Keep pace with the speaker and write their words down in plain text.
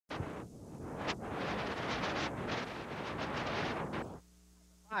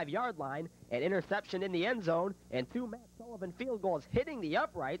25-yard line, an interception in the end zone, and 2 Matt Sullivan field goals hitting the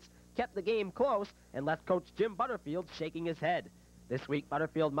uprights kept the game close and left Coach Jim Butterfield shaking his head. This week,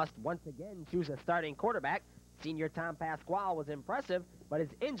 Butterfield must once again choose a starting quarterback. Senior Tom Pasquale was impressive, but is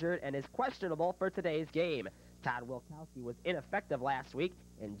injured and is questionable for today's game. Todd Wilkowski was ineffective last week,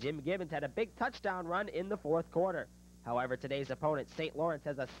 and Jim Gibbons had a big touchdown run in the fourth quarter. However, today's opponent, St. Lawrence,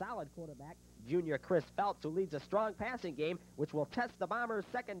 has a solid quarterback, junior Chris Phelps, who leads a strong passing game, which will test the Bombers'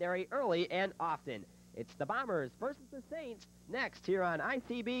 secondary early and often. It's the Bombers versus the Saints next here on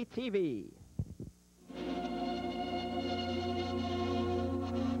ICB TV.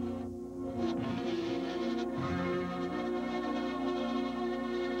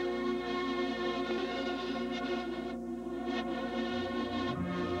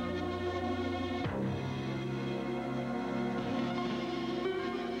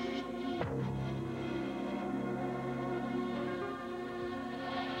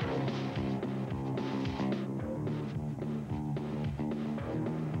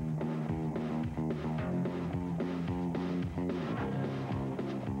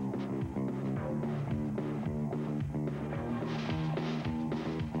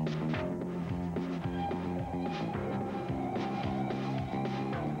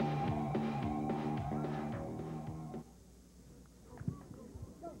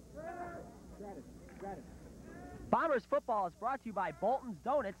 Bombers football is brought to you by Bolton's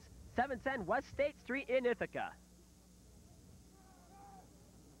Donuts, 710 West State Street in Ithaca.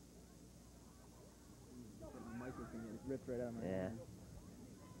 Yeah.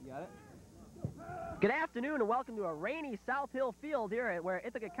 You got it? Good afternoon and welcome to a rainy South Hill field here where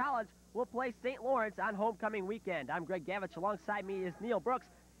Ithaca College will play St. Lawrence on homecoming weekend. I'm Greg Gavich. Alongside me is Neil Brooks.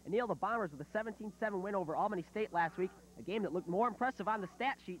 And Neil, the Bombers with a 17-7 win over Albany State last week, a game that looked more impressive on the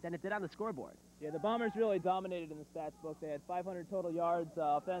stat sheet than it did on the scoreboard. Yeah, the Bombers really dominated in the stats book. They had 500 total yards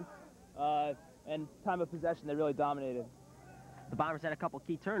offense, and time of possession, they really dominated. The Bombers had a couple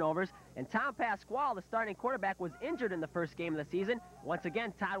key turnovers, and Tom Pasquale, the starting quarterback, was injured in the first game of the season. Once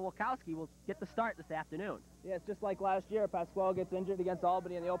again, Todd Wilkowski will get the start this afternoon. Yeah, it's just like last year. Pasquale gets injured against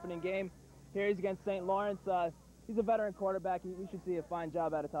Albany in the opening game. Here he's against St. Lawrence. He's a veteran quarterback. We should see a fine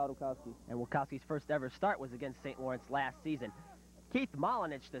job out of Todd Wilkowski. And Wilkowski's first ever start was against St. Lawrence last season. Keith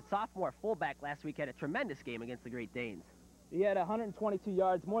Molinich, the sophomore fullback last week, had a tremendous game against the Great Danes. He had 122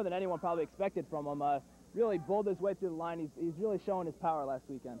 yards, more than anyone probably expected from him. Really bowled his way through the line. He's really showing his power last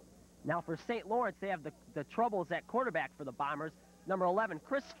weekend. Now for St. Lawrence, they have the troubles at quarterback for the Bombers. Number 11,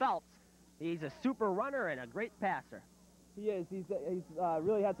 Chris Phelps. He's a super runner and a great passer. He is. He's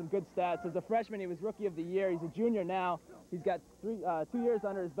really had some good stats. As a freshman, he was Rookie of the Year. He's a junior now. He's got 2 years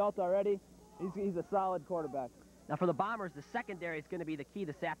under his belt already. He's a solid quarterback. Now for the Bombers, the secondary is going to be the key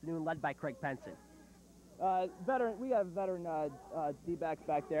this afternoon, led by Craig Penson. We have veteran D-backs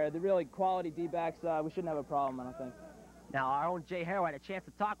back there. They're really quality D-backs. We shouldn't have a problem, I don't think. Now our own Jay Harrow had a chance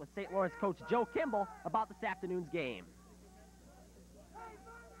to talk with St. Lawrence coach Joe Kimball about this afternoon's game.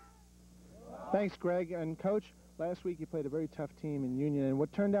 Thanks, Greg. And Coach, last week you played a very tough team in Union, and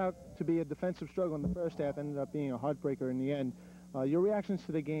what turned out to be a defensive struggle in the first half ended up being a heartbreaker in the end. Your reactions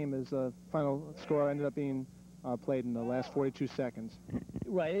to the game as the final score ended up being played in the last 42 seconds.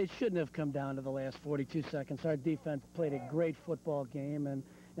 Right, it shouldn't have come down to the last 42 seconds. Our defense played a great football game, and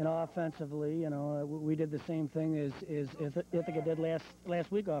offensively, you know, we did the same thing as Ithaca did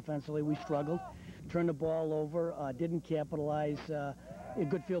last week offensively. We struggled, turned the ball over, didn't capitalize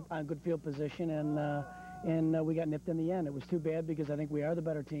on good field position, and we got nipped in the end. It was too bad because I think we are the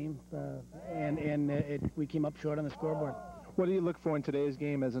better team, and we came up short on the scoreboard. What do you look for in today's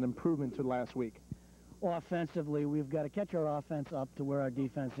game as an improvement to last week? Offensively, we've got to catch our offense up to where our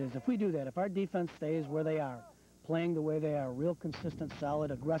defense is. If we do that, if our defense stays where they are, playing the way they are, real consistent,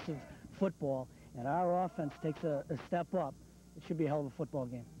 solid, aggressive football, and our offense takes a step up, it should be a hell of a football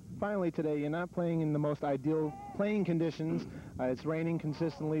game. Finally today, you're not playing in the most ideal playing conditions. It's raining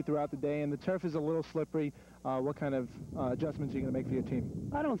consistently throughout the day, and the turf is a little slippery. What kind of adjustments are you going to make for your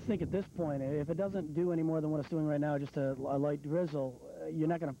team? I don't think at this point, if it doesn't do any more than what it's doing right now, just a light drizzle, you're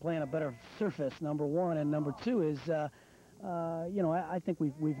not going to play on a better surface, number one. And number two is, you know, I think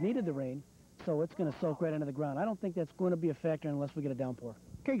we've needed the rain, so it's going to soak right into the ground. I don't think that's going to be a factor unless we get a downpour.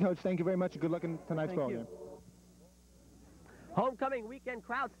 Okay, Coach, thank you very much. Good luck in tonight's ball game. Homecoming weekend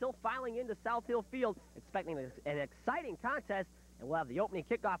crowd still filing into South Hill Field, expecting an exciting contest, and we'll have the opening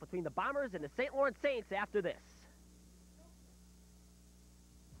kickoff between the Bombers and the St. Lawrence Saints after this.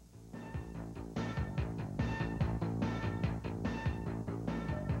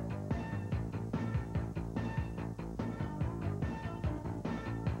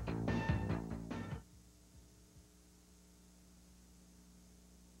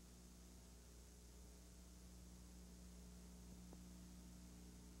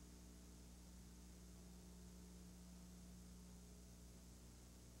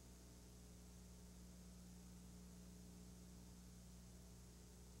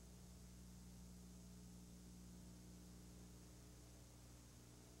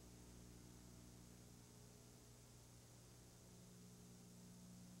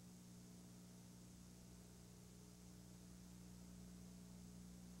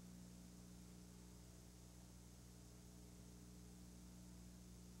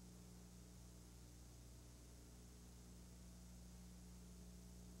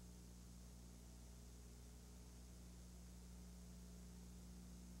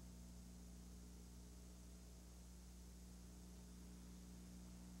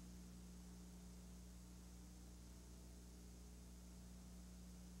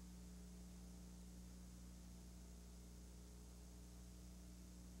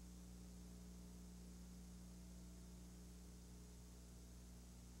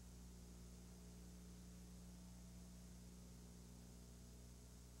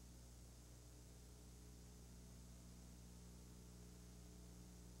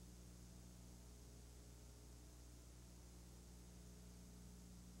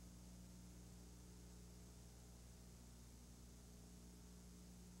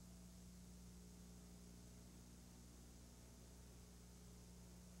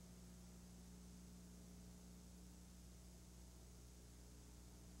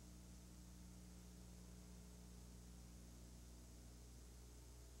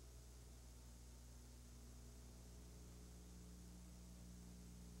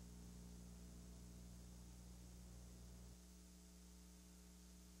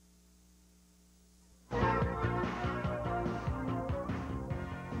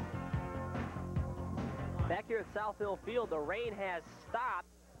 Back here at South Hill Field, the rain has stopped,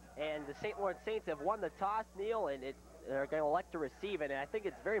 and the St. Lawrence Saints have won the toss, Neil, and they're going to elect to receive it. And I think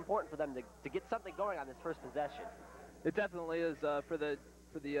it's very important for them to get something going on this first possession. It definitely is for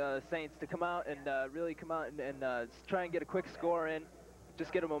the Saints to come out and really come out and try and get a quick score in,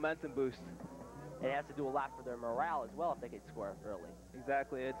 just get a momentum boost. It has to do a lot for their morale as well if they can score early.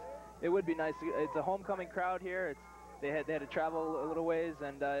 Exactly. It would be nice. It's a homecoming crowd here. They had to travel a little ways,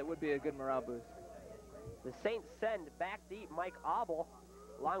 and it would be a good morale boost. The Saints send back deep Mike Auble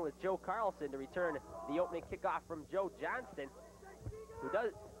along with Joe Carlson to return the opening kickoff from Joe Johnston, who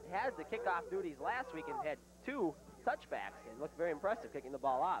has the kickoff duties last week and had 2 touchbacks and looked very impressive kicking the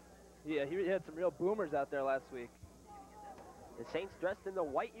ball off. Yeah, he had some real boomers out there last week. The Saints dressed in the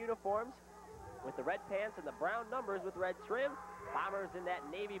white uniforms with the red pants and the brown numbers with red trim. Bombers in that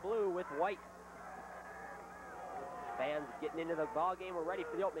navy blue with white. Fans getting into the ball game. We're ready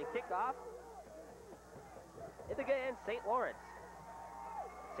for the opening kickoff. Ithaca and St. Lawrence.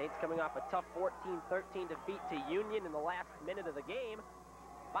 Saints coming off a tough 14-13 defeat to Union in the last minute of the game.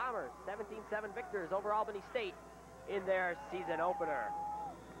 Bombers 17-7 victors over Albany State in their season opener.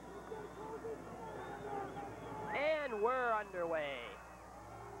 And we're underway.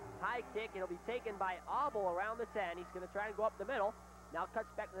 High kick, it'll be taken by Auble around the 10. He's going to try and go up the middle. Now cuts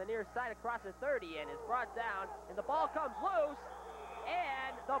back to the near side across the 30 and is brought down, and the ball comes loose,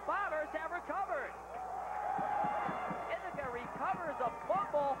 and the Bombers have recovered. Ithaca recovers a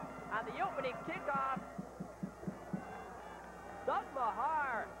fumble on the opening kickoff. Doug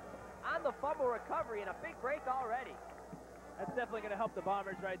Mahar on the fumble recovery and a big break already. That's definitely going to help the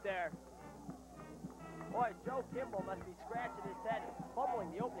Bombers right there. Boy, Joe Kimball must be scratching his head,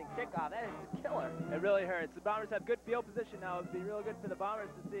 fumbling the opening kickoff. That is killer. It really hurts. The Bombers have good field position now. It would be real good for the Bombers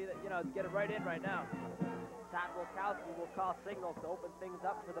to see that, to get it right in right now. Todd Wilkowski will call signals to open things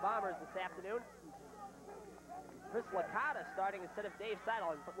up for the Bombers this afternoon. Chris Licata starting instead of Dave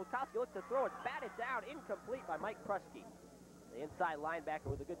Seidel, and Wilkowski looks to throw it, batted down, incomplete by Mike Krusky. The inside linebacker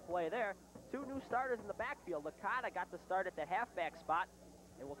with a good play there. 2 new starters in the backfield. Licata got the start at the halfback spot,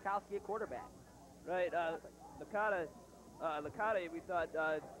 and Wilkowski at quarterback. Right, Licata,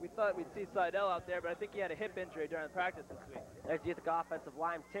 we thought we'd see Seidel out there, but I think he had a hip injury during the practice this week. There's the Ithaca offensive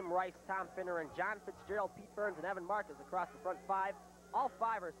line. Tim Rice, Tom Finner, and John Fitzgerald, Pete Burns, and Evan Marcus across the front 5. All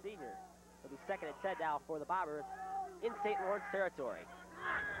 5 are seniors. It'll be second and 10 now for the Bombers in St. Lawrence territory.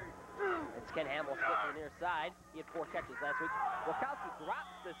 It's Ken Hamble split to the near side. He had 4 catches last week. Wilkowski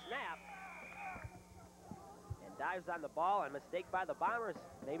drops the snap and dives on the ball, and mistake by the Bombers,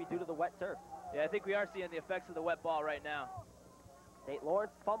 maybe due to the wet turf. Yeah, I think we are seeing the effects of the wet ball right now. St.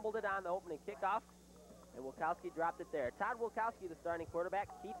 Lawrence fumbled it on the opening kickoff, and Wilkowski dropped it there. Todd Wilkowski, the starting quarterback.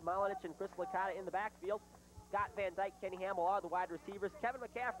 Keith Molinich and Chris Licata in the backfield. Scott Van Dyke, Kenny Hamble are the wide receivers. Kevin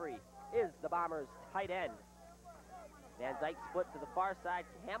McCaffrey is the Bombers' tight end. Van Dyke split to the far side.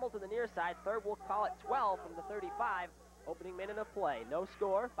 Hamble to the near side. Third will call it 12 from the 35. Opening minute of play. No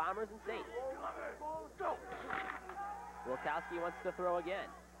score. Bombers and Saints. Wilkowski wants to throw again.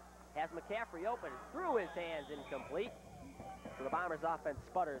 Has McCaffrey open, through his hands, incomplete. So the Bombers' offense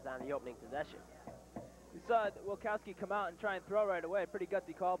sputters on the opening possession. We saw Wilkowski come out and try and throw right away. Pretty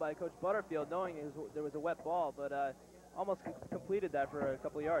gutsy call by Coach Butterfield, knowing there was a wet ball, but almost completed that for a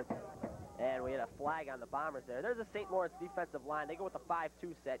couple of yards. And we had a flag on the Bombers there. There's a St. Lawrence defensive line. They go with a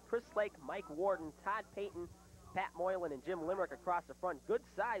 5-2 set. Chris Lake, Mike Warden, Todd Payton, Pat Moylan, and Jim Limerick across the front. Good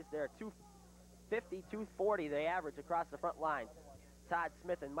size there, 250, 240 they average across the front line. Todd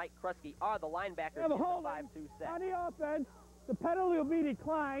Smith and Mike Krusky are the linebackers in the 5-2 set. On the offense, the penalty will be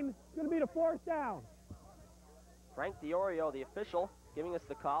declined. It's going to be the 4th down. Frank DiOrio, the official, giving us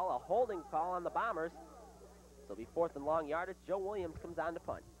the call, a holding call on the Bombers. So it'll be 4th and long yardage. Joe Williams comes on to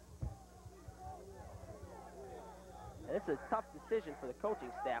punt. And it's a tough decision for the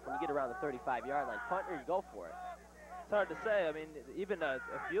coaching staff when you get around the 35-yard line. Punt or you go for it. It's hard to say. I mean, even a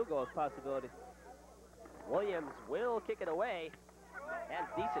field goal is a possibility. Williams will kick it away. Has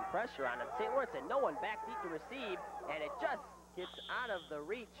decent pressure on him. St. Lawrence had no one back deep to receive, and it just gets out of the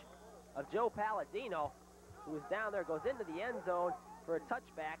reach of Joe Palladino, who is down there, goes into the end zone for a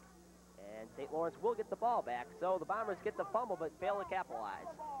touchback, and St. Lawrence will get the ball back. So the Bombers get the fumble, but fail to capitalize.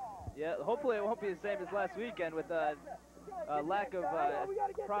 Yeah, hopefully it won't be the same as last weekend with a lack of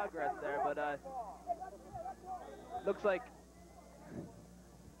progress there, but looks like...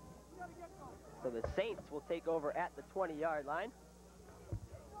 So the Saints will take over at the 20-yard line.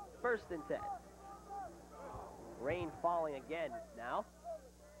 1st and 10. Rain falling again now.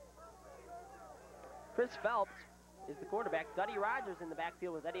 Chris Phelps is the quarterback. Duddy Rogers in the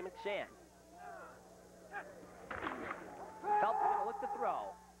backfield with Eddie McShann. Phelps is going to look to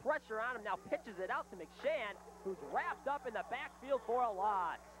throw. Pressure pressure on him, now pitches it out to McShann, who's wrapped up in the backfield for a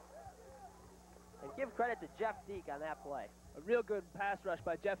loss. And give credit to Jeff Deek on that play. A real good pass rush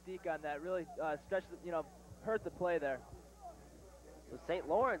by Jeff Deek on that. Really stretched, hurt the play there. So St.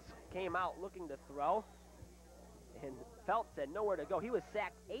 Lawrence came out looking to throw, and Phelps had nowhere to go. He was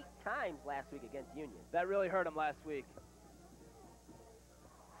sacked 8 times last week against Union. That really hurt him last week.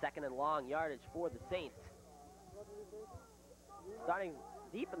 Second and long yardage for the Saints. Starting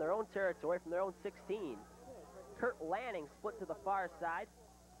deep in their own territory from their own 16. Kurt Lanning split to the far side.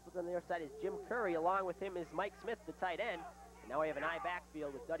 Split on the other side is Jim Curry. Along with him is Mike Smith, the tight end. And now we have an I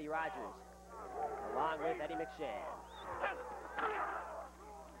backfield with Duddy Rogers, along with Eddie McShann.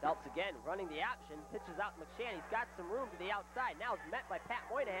 Phelps again running the option, pitches out to McShann. He's got some room to the outside. Now it's met by Pat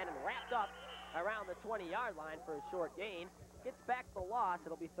Moynihan and wrapped up around the 20-yard line for a short gain. Gets back the loss.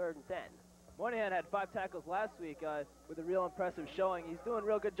 It'll be 3rd and 10. Moynihan had 5 tackles last week with a real impressive showing. He's doing a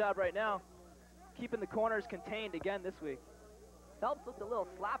real good job right now, keeping the corners contained again this week. Phelps looked a little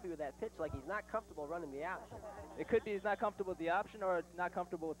sloppy with that pitch, like he's not comfortable running the option. It could be he's not comfortable with the option or not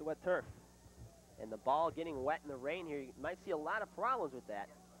comfortable with the wet turf. And the ball getting wet in the rain here, you might see a lot of problems with that.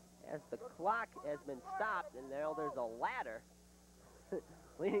 As the clock has been stopped, and now there's a ladder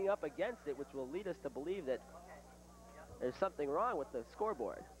leaning up against it, which will lead us to believe that there's something wrong with the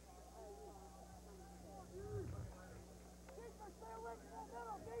scoreboard.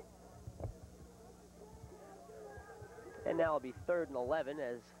 And now it'll be 3rd and 11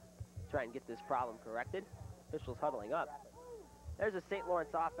 as try and get this problem corrected. Officials huddling up. There's a St. Lawrence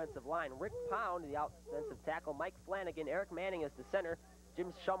offensive line. Rick Pound, the offensive tackle. Mike Flanagan, Eric Manning is the center.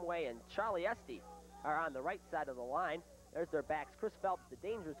 Jim Shumway and Charlie Esty are on the right side of the line. There's their backs. Chris Phelps, the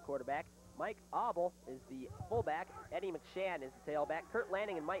dangerous quarterback. Mike Auble is the fullback. Eddie McShann is the tailback. Kurt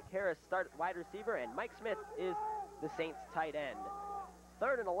Lanning and Mike Harris start wide receiver. And Mike Smith is the Saints tight end.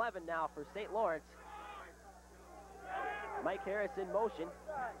 3rd and 11 now for St. Lawrence. Mike Harris in motion.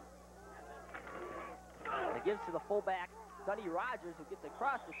 And it gives to the fullback, Sonny Rogers, who gets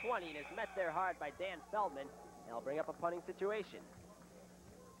across the 20 and is met there hard by Dan Feldman. And he'll bring up a punting situation.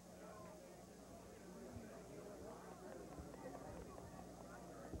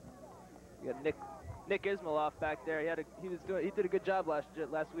 You got Nick Ismailoff back there. He did a good job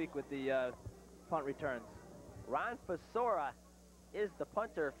last week with the punt returns. Ron Fasora is the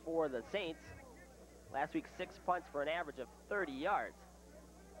punter for the Saints. Last week, 6 punts for an average of 30 yards.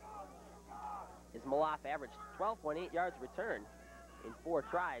 Ismailoff averaged 12.8 yards return in 4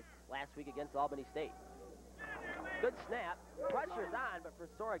 tries last week against Albany State. Good snap. Pressure's on, but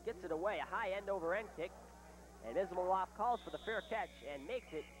Fasora gets it away. A high end-over-end kick. And Ismailoff calls for the fair catch and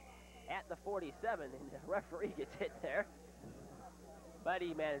makes it at the 47, and the referee gets hit there. But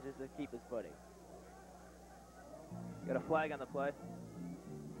he manages to keep his footing. Got a flag on the play.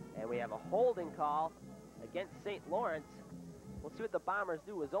 And we have a holding call against St. Lawrence. We'll see what the Bombers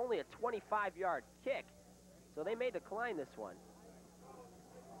do. It was only a 25-yard kick, so they may decline this one.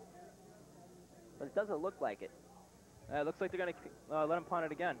 But it doesn't look like it. It looks like they're going to let him punt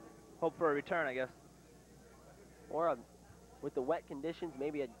it again. Hope for a return, I guess. Or with the wet conditions,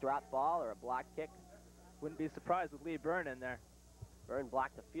 maybe a drop ball or a block kick. Wouldn't be surprised with Lee Byrne in there. Byrne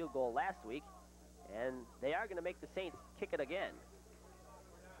blocked a field goal last week, and they are going to make the Saints kick it again.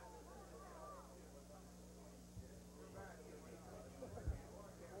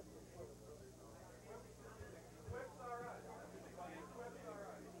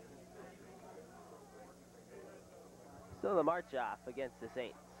 So the march off against the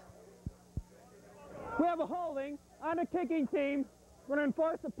Saints. We have a holding on the kicking team. We're going to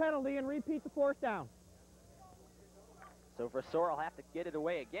enforce the penalty and repeat the 4th down. So Fasora will have to get it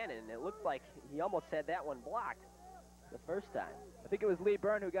away again, and it looks like he almost had that one blocked the first time. I think it was Lee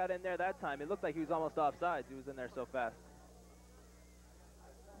Byrne who got in there that time. It looked like he was almost offsides. He was in there so fast.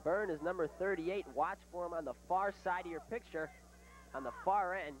 Byrne is number 38. Watch for him on the far side of your picture. On the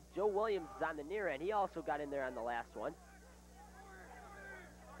far end, Joe Williams is on the near end. He also got in there on the last one.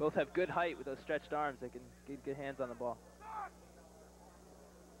 Both have good height with those stretched arms. They can get good hands on the ball.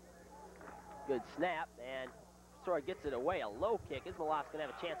 Good snap, and Fasora gets it away. A low kick. Ismailoff's going to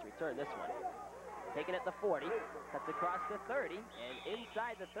have a chance to return this one. Taking it the 40, cuts across the 30, and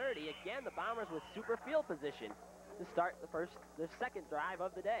inside the 30, again, the Bombers with super field position to start the second drive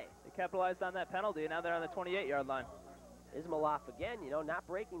of the day. They capitalized on that penalty, and now they're on the 28-yard line. Ismailoff again, not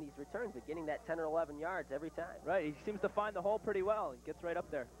breaking these returns, but getting that 10 or 11 yards every time. Right, he seems to find the hole pretty well and gets right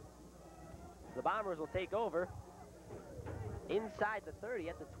up there. The Bombers will take over inside the 30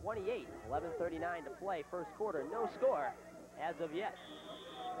 at the 28. 11:39 to play, first quarter, no score as of yet.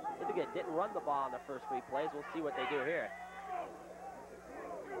 Ithaca didn't run the ball in the first 3 plays. We'll see what they do here.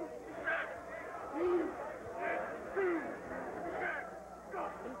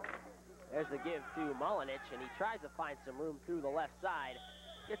 the give to Mullenich, and he tries to find some room through the left side.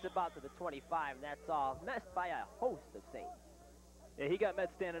 Gets about to the 25, and that's all messed by a host of Saints. Yeah, he got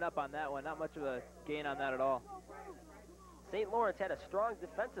met standing up on that one. Not much of a gain on that at all. St. Lawrence had a strong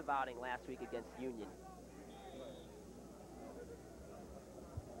defensive outing last week against Union,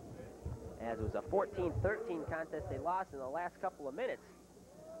 as it was a 14-13 contest. They lost in the last couple of minutes.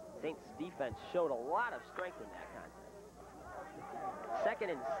 Saints defense showed a lot of strength in that contest. 2nd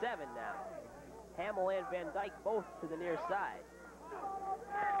and 7 now. Hamill and Van Dyke both to the near side.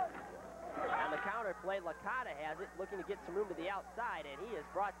 On the counter play, Licata has it, looking to get some room to the outside, and he is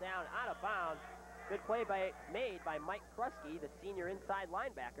brought down out of bounds. Good play made by Mike Krusky, the senior inside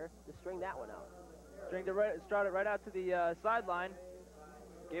linebacker, to string that one out. Start it right out to the sideline.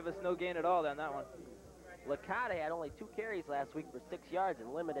 Gave us no gain at all on that one. Licata had only 2 carries last week for 6 yards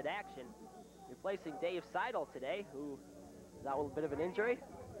in limited action, replacing Dave Seidel today, who is out with a bit of an injury.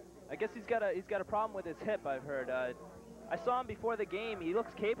 I guess he's got a problem with his hip, I've heard. I saw him before the game. He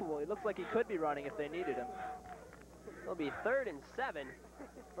looks capable. He looks like he could be running if they needed him. It'll be 3rd and 7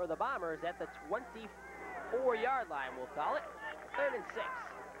 for the Bombers at the 24-yard line, we'll call it. 3rd and 6.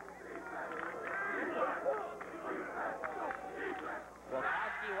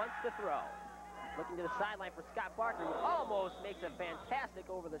 Wilkowski wants to throw. Looking to the sideline for Scott Parker, who almost makes a fantastic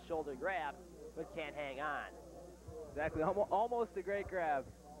over-the-shoulder grab, but can't hang on. Exactly, almost a great grab.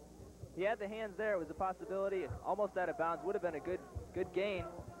 He had the hands there. It was a possibility. Almost out of bounds. Would have been a good gain.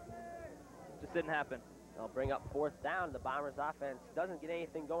 Just didn't happen. They'll bring up 4th down. The Bombers offense doesn't get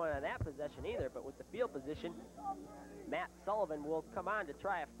anything going on that possession either, but with the field position, Matt Sullivan will come on to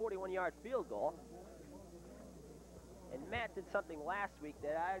try a 41-yard field goal. And Matt did something last week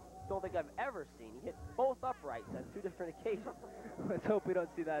that I don't think I've ever seen. He hit both uprights on 2 different occasions. Let's hope we don't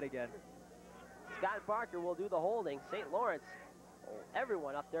see that again. Scott Parker will do the holding. St. Lawrence,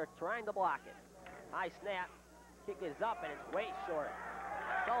 everyone up there trying to block it. High snap, kick is up, and it's way short.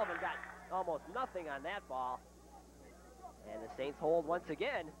 Sullivan got almost nothing on that ball. And the Saints hold once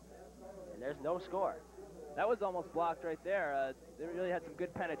again, and there's no score. That was almost blocked right there. They really had some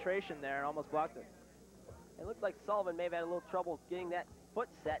good penetration there and almost blocked it. It looked like Sullivan may have had a little trouble getting that foot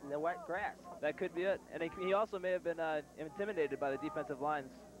set in the wet grass. That could be it. And he also may have been intimidated by the defensive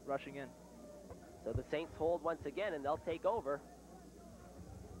lines rushing in. So the Saints hold once again, and they'll take over,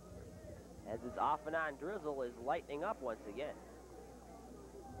 as this off-and-on drizzle is lightening up once again.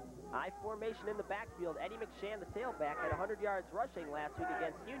 High formation in the backfield. Eddie McShann, the tailback, had 100 yards rushing last week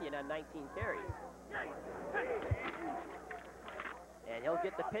against Union on 19 carries. And he'll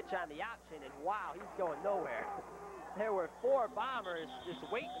get the pitch on the option, and wow, he's going nowhere. There were 4 Bombers just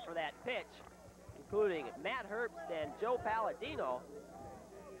waiting for that pitch, including Matt Herbst and Joe Palladino,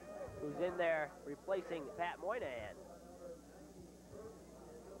 who's in there replacing Pat Moynihan.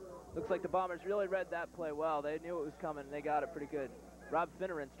 Looks like the Bombers really read that play well. They knew it was coming, and they got it pretty good. Rob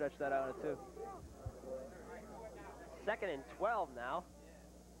Finneran stretched that out, too. 2nd and 12 now.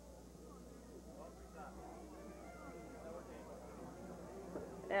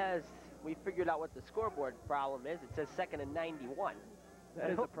 As we figured out what the scoreboard problem is, it says 2nd and 91.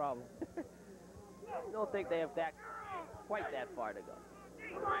 That is a problem. I don't think they have quite that far to go.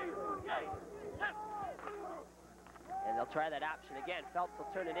 And they'll try that option again. Phelps will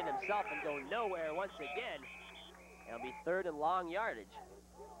turn it in himself and go nowhere once again. It'll be 3rd and long yardage.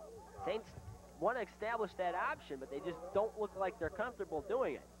 Saints want to establish that option, but they just don't look like they're comfortable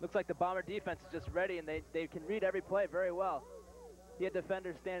doing it. Looks like the Bomber defense is just ready, and they can read every play very well. He had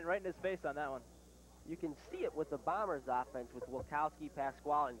defenders standing right in his face on that one. You can see it with the Bombers offense with Wilkowski,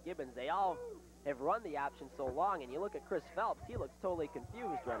 Pasquale, and Gibbons. They all have run the option so long, and you look at Chris Phelps, he looks totally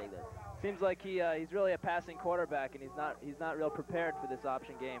confused running this. Seems like he's really a passing quarterback, and he's not real prepared for this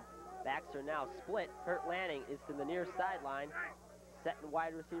option game. Backs are now split. Kurt Lanning is to the near sideline, set in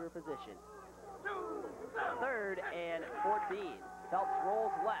wide receiver position. 3rd and 14. Phelps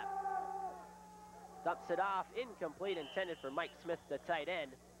rolls left. Dumps it off, incomplete, intended for Mike Smith, the tight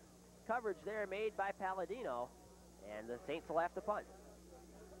end. Coverage there made by Palladino, and the Saints will have to punt.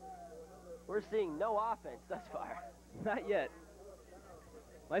 We're seeing no offense thus far. Not yet.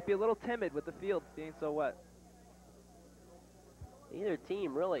 Might be a little timid with the field being so wet. Either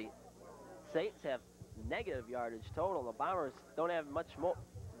team really. Saints have negative yardage total. The Bombers don't have much more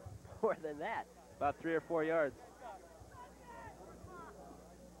than that. About 3 or 4 yards.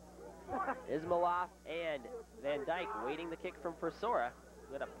 Ismailoff and Van Dyke waiting the kick from Frisora,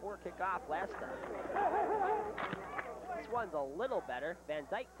 who had a poor kickoff last time. This one's a little better. Van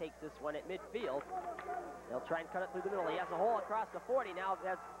Dyke takes this one at midfield. They'll try and cut it through the middle. He has a hole across the 40 now.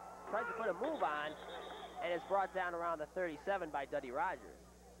 Tries to put a move on, and it's brought down around the 37 by Duddy Rogers.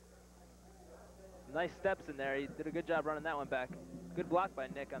 Some nice steps in there. He did a good job running that one back. Good block by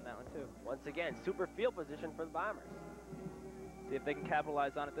Nick on that one, too. Once again, super field position for the Bombers. See if they can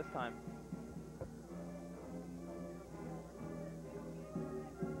capitalize on it this time.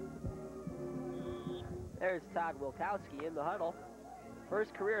 There's Todd Wilkowski in the huddle.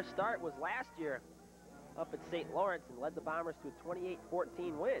 First career start was last year up at St. Lawrence and led the Bombers to a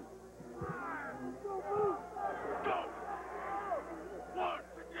 28-14 win.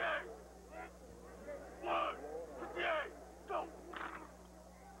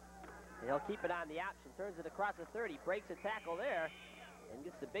 And he'll keep it on the option, turns it across the 30, breaks a tackle there, and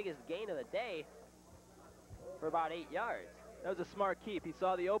gets the biggest gain of the day for about 8 yards. That was a smart keep. He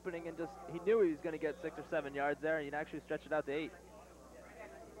saw the opening and he knew he was going to get 6 or 7 yards there, and he'd actually stretch it out to 8.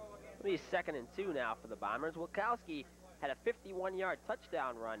 It'll be 2nd and 2 now for the Bombers. Wilkowski had a 51-yard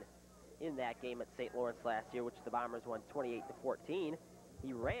touchdown run in that game at St. Lawrence last year, which the Bombers won 28-14.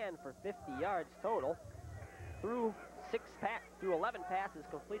 He ran for 50 yards total, threw 11 passes,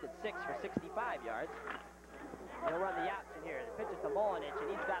 completed 6 for 65 yards. He'll run the option here. The pitch is to Molinich, and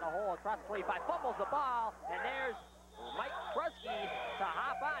he's got a hole across 25, fumbles the ball, and there's Mike Krusky to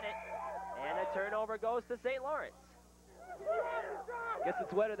hop on it, and a turnover goes to St. Lawrence. Guess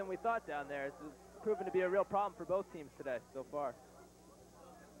it's wetter than we thought down there. It's proven to be a real problem for both teams today so far.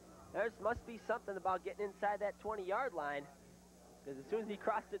 There must be something about getting inside that 20-yard line, because as soon as he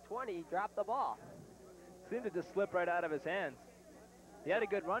crossed the 20, he dropped the ball. Seemed to just slip right out of his hands. He had a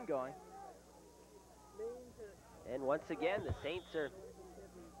good run going. And once again,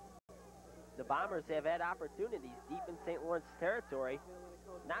 the Bombers have had opportunities deep in St. Lawrence territory.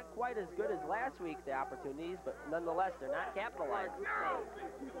 Not quite as good as last week, the opportunities, but nonetheless, they're not capitalizing.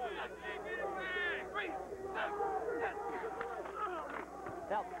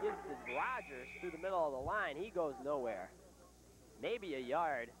 Phelps gives to Rogers through the middle of the line. He goes nowhere. Maybe a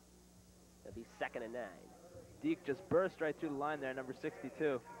yard. It'll be 2nd and 9. Deke just burst right through the line there, number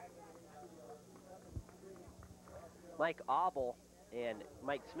 62. Mike Auble and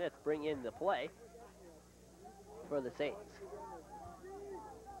Mike Smith bring in the play for the Saints.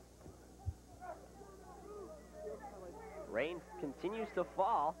 Rain continues to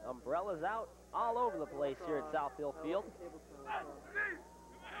fall. Umbrellas out all over the place here at Southfield Field.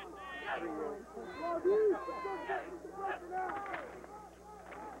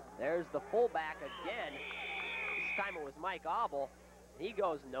 There's the fullback again. This time it was Mike Auble. He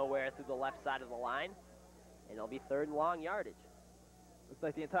goes nowhere through the left side of the line, and it'll be 3rd and long yardage. Looks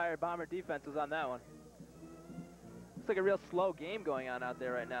like the entire Bomber defense was on that one. Looks like a real slow game going on out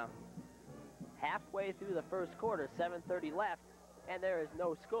there right now. Halfway through the first quarter, 7:30 left, and there is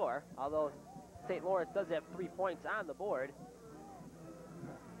no score, although St. Lawrence does have 3 points on the board.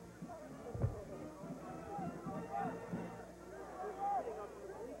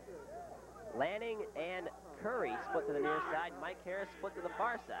 Lanning and Curry split to the near side. Mike Harris split to the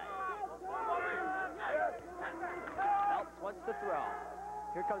far side. Phelps wants to throw.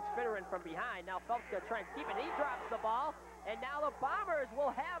 Here comes Finneran from behind. Now Phelps going to try and keep it. He drops the ball. And now the Bombers will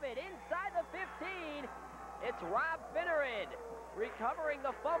have it inside the 15. It's Rob Finneran recovering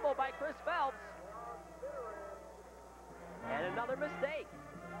the fumble by Chris Phelps. And another mistake.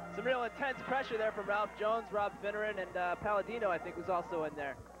 Some real intense pressure there from Ralph Jones, Rob Finneran, and Palladino, I think, was also in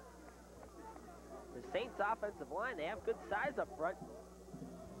there. The Saints offensive line, they have good size up front.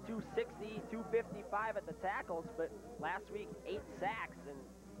 260, 255 at the tackles, but last week 8 sacks, and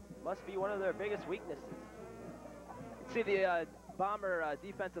must be one of their biggest weaknesses. You can see the Bomber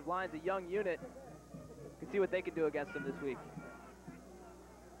defensive line's a young unit. You can see what they can do against them this week.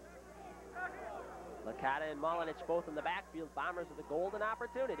 Licata and Molinich both in the backfield. Bombers with a golden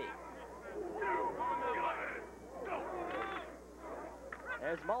opportunity.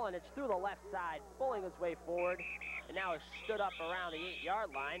 There's Molinich through the left side, pulling his way forward, and now is stood up around the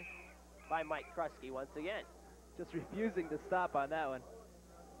 8-yard line by Mike Krusky once again. Just refusing to stop on that one.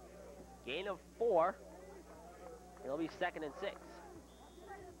 Gain of 4. It'll be 2nd and 6.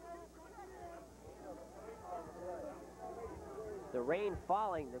 The rain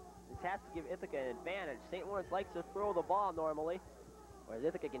falling, this has to give Ithaca an advantage. St. Lawrence likes to throw the ball normally, whereas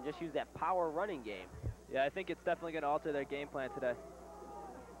Ithaca can just use that power running game. Yeah, I think it's definitely going to alter their game plan today.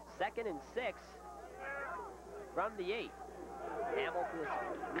 2nd and 6 from the 8. Hamill to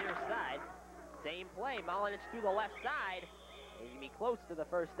the near side. Same play, Molinich through the left side. He's going to be close to the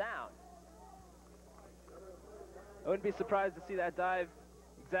first down. I wouldn't be surprised to see that dive,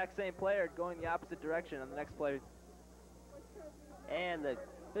 exact same player going the opposite direction on the next play. And the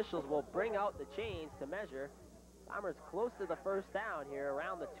officials will bring out the chains to measure. Bombers close to the first down here,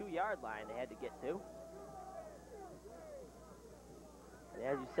 around the 2-yard line they had to get to. And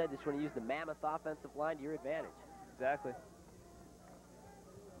as you said, just want to use the mammoth offensive line to your advantage. Exactly.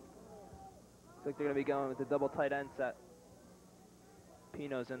 Looks like they're going to be going with the double tight end set.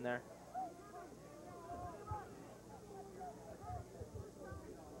 Pino's in there.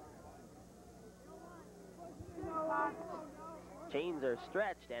 Chains are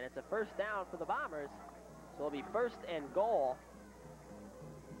stretched, and it's a first down for the Bombers. So it'll be first and goal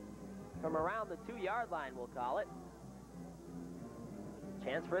from around the 2-yard line, we'll call it.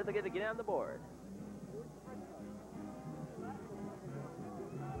 Chance for Ithaca to get on the board.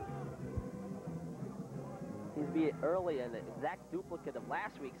 Seems to be early an exact duplicate of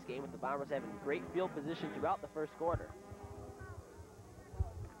last week's game, with the Bombers having great field position throughout the first quarter.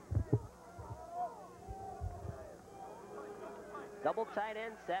 Double tight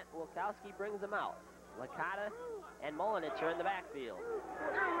end set. Wilkowski brings them out. Licata and Mullenich are in the backfield.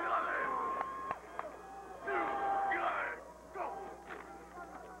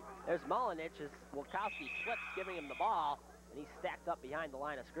 There's Mullenich as Wilkowski slips, giving him the ball, and he's stacked up behind the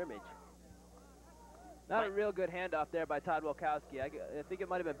line of scrimmage. Not a real good handoff there by Todd Wilkowski. I think it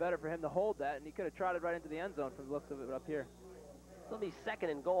might have been better for him to hold that, and he could have trotted right into the end zone from the looks of it up here. It'll be second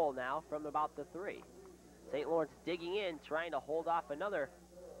and goal now from about the 3. St. Lawrence digging in, trying to hold off another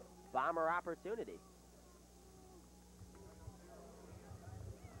Bomber opportunity.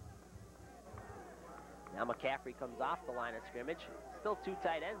 Now McCaffrey comes off the line of scrimmage. Still 2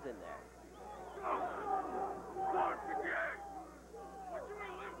 tight ends in there.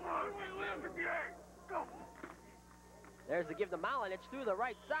 There's the give to Mullenich through the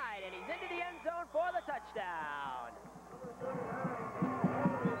right side, and he's into the end zone for the touchdown.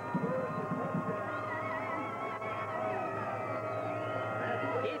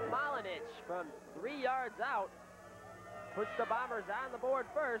 Keith Mullenich from 3 yards out puts the Bombers on the board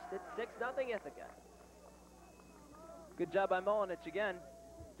first. It's 6-0 Ithaca. Good job by Mullenich again,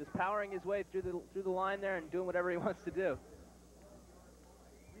 just powering his way through the line there and doing whatever he wants to do.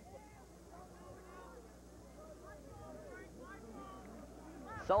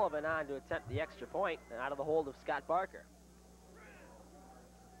 Sullivan on to attempt the extra point, and out of the hold of Scott Barker.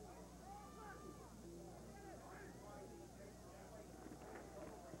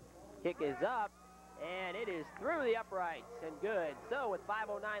 Kick is up, and it is through the uprights and good. So with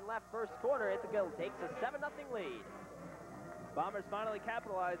 5:09 left first quarter, Ithaca takes a 7-0 lead. Bombers finally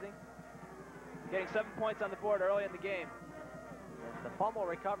capitalizing, getting 7 points on the board early in the game. As the fumble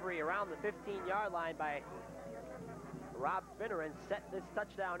recovery around the 15-yard line by Rob Finneran set this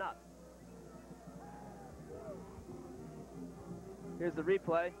touchdown up. Here's the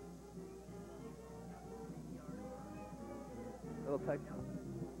replay. Little tech.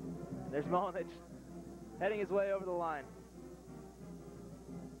 There's Mullenich heading his way over the line.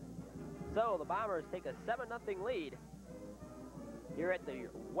 So the Bombers take a 7-0 lead here at the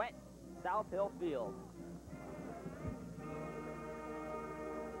wet South Hill Field.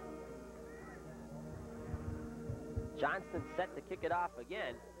 Johnston set to kick it off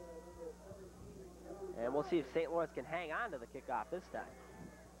again. And we'll see if St. Lawrence can hang on to the kickoff this time.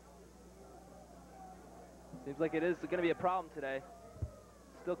 Seems like it is going to be a problem today.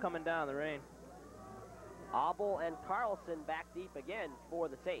 Still coming down, the rain. Abel and Carlson back deep again for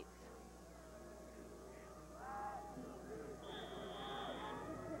the Saints.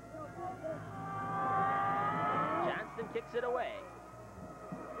 Johnston kicks it away.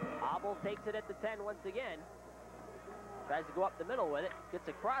 Abel takes it at the 10 once again. Tries to go up the middle with it. Gets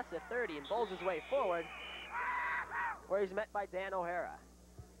across at 30 and bowls his way forward, where he's met by Dan O'Hara.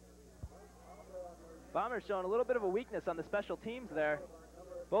 Bombers showing a little bit of a weakness on the special teams there.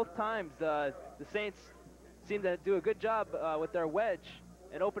 Both times the Saints seem to do a good job with their wedge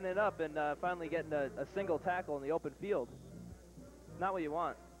and opening it up and finally getting a single tackle in the open field. Not what you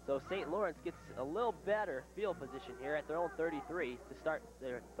want. So St. Lawrence gets a little better field position here at their own 33 to start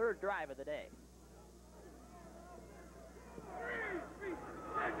their 3rd drive of the day.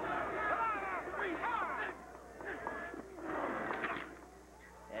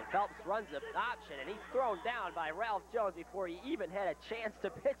 And Phelps runs the option, and he's thrown down by Ralph Jones before he even had a chance to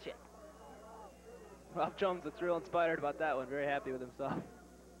pitch it. Ralph Jones looks real inspired about that one, very happy with himself.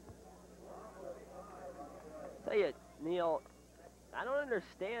 Tell you, Neil, I don't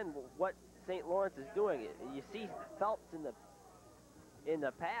understand what St. Lawrence is doing. You see Phelps in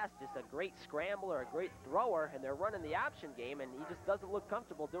the past, just a great scrambler, a great thrower, and they're running the option game, and he just doesn't look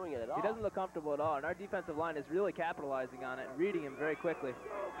comfortable doing it at all. He doesn't look comfortable at all, and our defensive line is really capitalizing on it and reading him very quickly.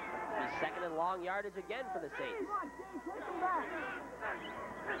 He's second and long yardage again for the Saints.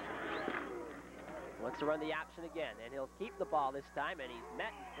 Wants to run the option again, and he'll keep the ball this time, and he's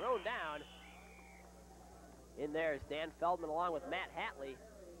met and thrown down In there is Dan Feldman along with Matt Hatley.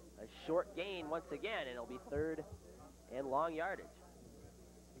 A short gain once again, and it'll be third and long yardage.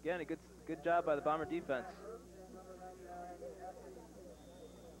 Again, a good job by the Bomber defense.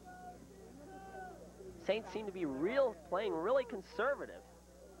 Saints seem to be playing really conservative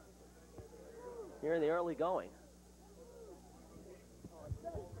here in the early going.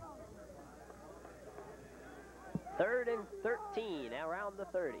 Third and 13, around the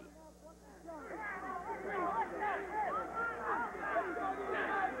 30.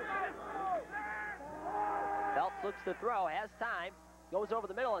 Phelps looks to throw, has time, goes over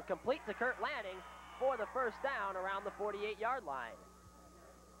the middle and completes to Kurt Lanning for the first down around the 48-yard line.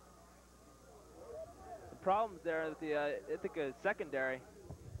 The problems there with the Ithaca secondary.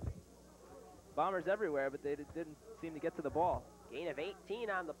 Bombers everywhere, but they didn't seem to get to the ball. Gain of 18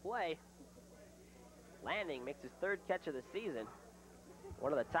 on the play. Lanning makes his third catch of the season.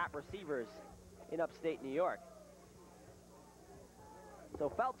 One of the top receivers in upstate New York. So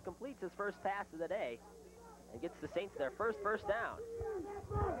Phelps completes his first pass of the day and gets the Saints their first down.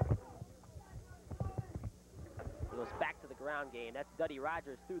 He goes back to the ground game. That's Duddy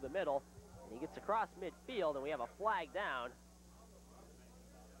Rogers through the middle. And he gets across midfield, and we have a flag down.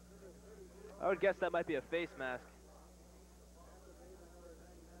 I would guess that might be a face mask.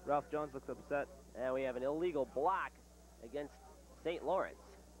 Ralph Jones looks upset. And we have an illegal block against St. Lawrence.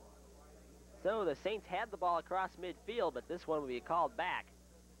 So the Saints had the ball across midfield, but this one will be called back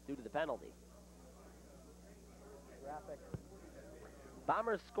due to the penalty.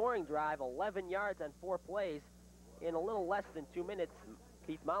 Bombers scoring drive, 11 yards on 4 plays. In a little less than 2 minutes,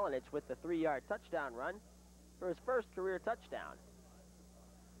 Keith Molinich with the 3-yard touchdown run for his first career touchdown.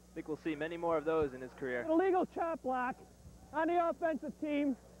 I think we'll see many more of those in his career. An illegal chop block on the offensive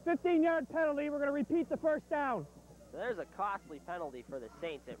team. 15-yard penalty. We're going to repeat the first down. So there's a costly penalty for the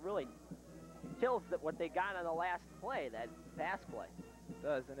Saints. It really kills what they got on the last play, that pass play. It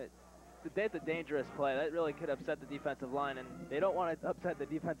does, and it's a dangerous play. That really could upset the defensive line, and they don't want to upset the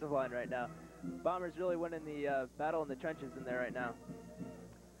defensive line right now. Bombers really winning the battle in the trenches in there right now.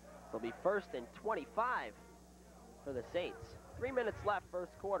 It'll be first and 25 for the Saints. 3 minutes left,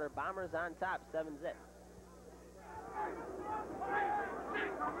 first quarter. Bombers on top, 7-zip.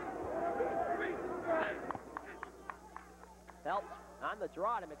 Phelps on the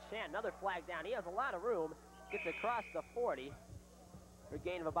draw to McShann. Another flag down. He has a lot of room. Gets across the 40 for a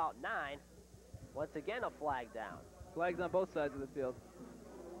gain of about 9. Once again, a flag down. Flags on both sides of the field.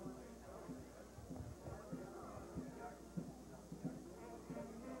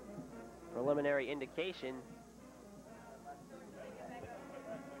 Preliminary indication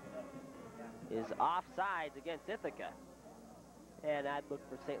is offsides against Ithaca. And I'd look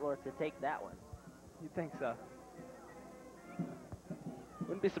for St. Lawrence to take that one. You think so?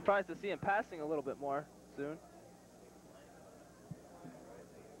 Wouldn't be surprised to see him passing a little bit more soon.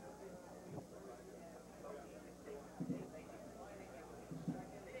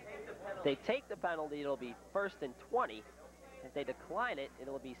 If they take the penalty, it'll be first and 20. If they decline it,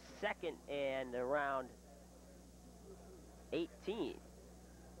 it'll be second and around 18.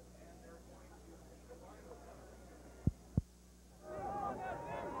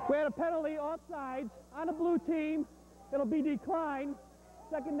 We had a penalty offsides on the blue team. It'll be declined.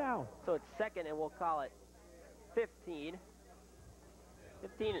 Second down. So it's second, and we'll call it 15.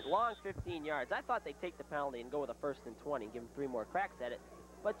 15 yards. I thought they'd take the penalty and go with a first and 20 and give them 3 more cracks at it.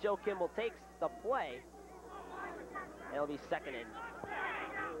 But Joe Kimball takes the play. And it'll be second and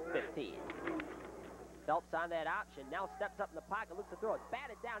 15. Phelps on that option. Now steps up in the pocket, looks to throw it.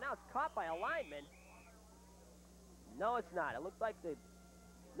 Batted down. Now it's caught by a lineman. No, it's not. It looked like the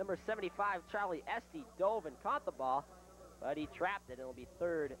number 75, Charlie Esty, dove and caught the ball, but he trapped it. It'll be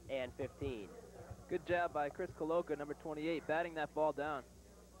third and 15. Good job by Chris Koloka, number 28, batting that ball down.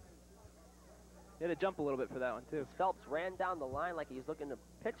 He had to jump a little bit for that one, too. Phelps ran down the line like he was looking to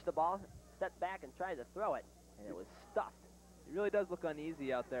pitch the ball, stepped back and tried to throw it, and it was stuffed. He really does look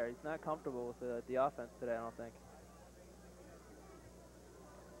uneasy out there. He's not comfortable with the offense today, I don't think.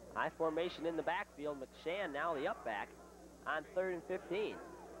 High formation in the backfield. McShann now the up back on third and 15.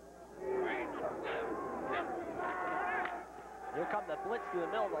 Here comes the blitz through the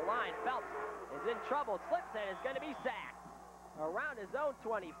middle of the line. Phelps is in trouble, slips and is going to be sacked. Around his own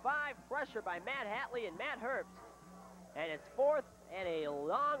 25, pressure by Matt Hatley and Matt Herbst. And it's fourth and a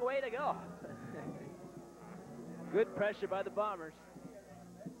long way to go. Good pressure by the Bombers.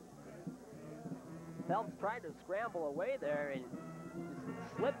 Phelps tried to scramble away there and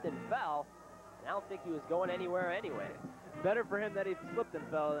just slipped and fell. And I don't think he was going anywhere anyway. Better for him that he slipped and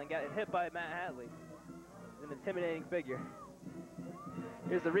fell and got hit by Matt Hatley. An intimidating figure.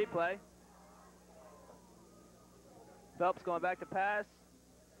 Here's the replay. Phelps going back to pass.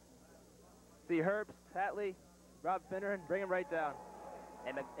 See Herbst, Hatley, Rob Finneran, bring him right down.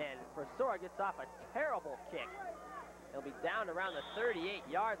 And Brasseur gets off a terrible kick. He'll be down around the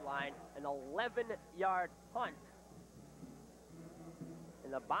 38-yard line, an 11-yard punt.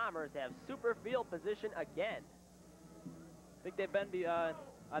 And the Bombers have super field position again. I think they've been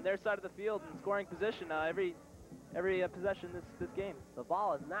on their side of the field in scoring position every possession this game. The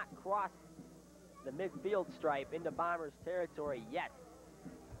ball has not crossed the midfield stripe into Bombers territory yet,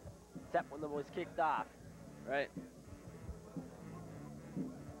 except when it was kicked off. Right.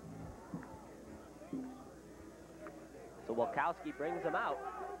 So Wilkowski brings them out.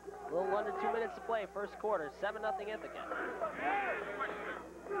 A little under 2 minutes to play, first quarter, 7-0 Ithaca.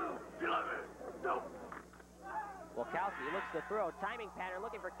 Wilkowski looks to throw, timing pattern,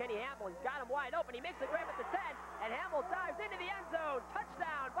 looking for Kenny Hamill. He's got him wide open. He makes the grab at the 10, and Hamill dives into the end zone.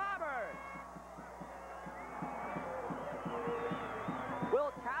 Touchdown, Bombers!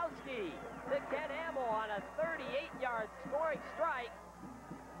 Wilkowski to Ken Hamill on a 38-yard scoring strike,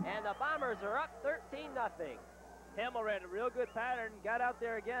 and the Bombers are up 13-0. Hamill ran a real good pattern, got out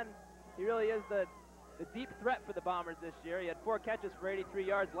there again. He really is the deep threat for the Bombers this year. He had 4 catches for 83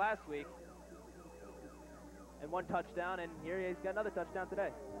 yards last week and 1 touchdown, and here he's got another touchdown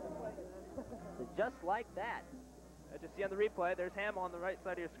today. So just like that. As you see on the replay, there's Hamill on the right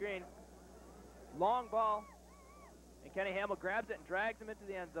side of your screen. Long ball, and Kenny Hamill grabs it and drags him into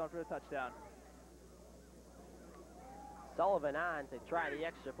the end zone for the touchdown. Sullivan on to try the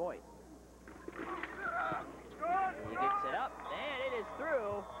extra point. He gets it up, and it is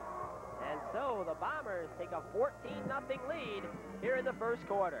through. And so the Bombers take a 14-0 lead here in the first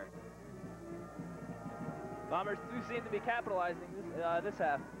quarter. Bombers do seem to be capitalizing this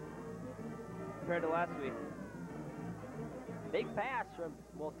half compared to last week. Big pass from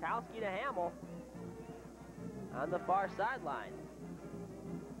Wilkowski to Hamill on the far sideline.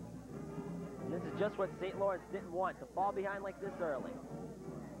 And this is just what St. Lawrence didn't want, to fall behind like this early.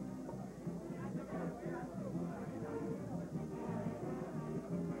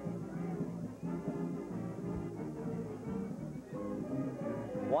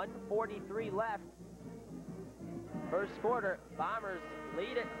 .143 left. First quarter, Bombers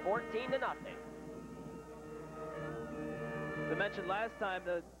lead it 14-0. As I mentioned last time,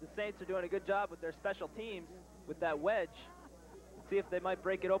 the Saints are doing a good job with their special teams with that wedge. Let's see if they might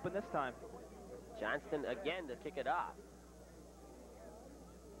break it open this time. Johnston again to kick it off.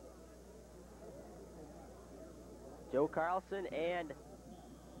 Joe Carlson and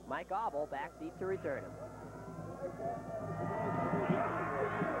Mike Auble back deep to return him.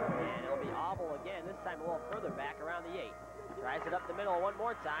 And it'll be Auble again, this time a little further back around the 8. Tries it up the middle one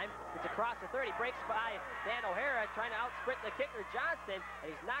more time. It's across the 30, breaks by Dan O'Hara, trying to outsprint the kicker Johnston, and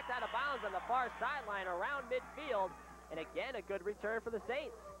he's knocked out of bounds on the far sideline around midfield. And again, a good return for the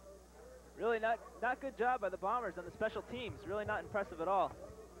Saints. Really not good job by the Bombers on the special teams. Really not impressive at all.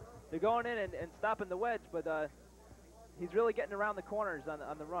 They're going in and stopping the wedge, but he's really getting around the corners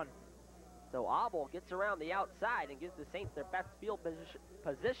on the run. So Auble gets around the outside and gives the Saints their best field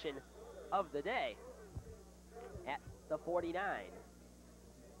position of the day at the 49.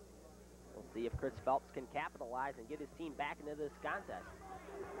 We'll see if Chris Phelps can capitalize and get his team back into this contest.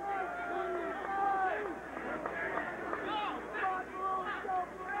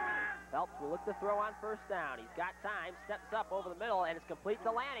 Phelps will look to throw on first down. He's got time, steps up over the middle, and it's complete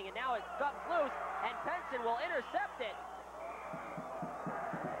to Lanning, and now it comes loose, and Penson will intercept it.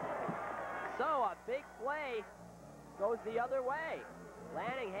 So a big play goes the other way.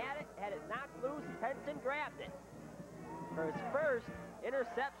 Lanning had it knocked loose, Penson grabbed it for his first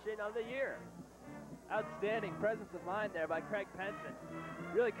interception of the year. Outstanding presence of mind there by Craig Penson.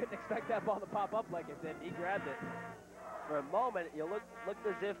 Really couldn't expect that ball to pop up like it did. He grabbed it. For a moment, it looked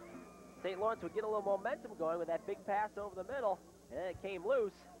as if St. Lawrence would get a little momentum going with that big pass over the middle, and then it came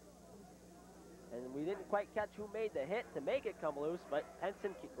loose. And we didn't quite catch who made the hit to make it come loose, but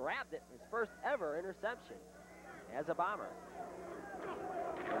Penson grabbed it, his first ever interception as a Bomber.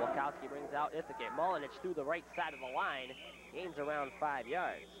 And Wilkowski brings out Ithaca. Mullenich through the right side of the line, gains around 5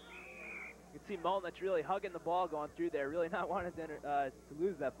 yards. You can see Mullenich really hugging the ball going through there, really not wanting to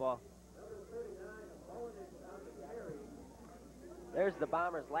lose that ball. There's the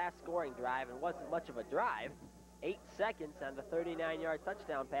Bombers' last scoring drive, and wasn't much of a drive. 8 seconds on the 39-yard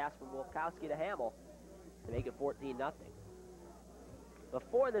touchdown pass from Wilkowski to Hamill to make it 14-0.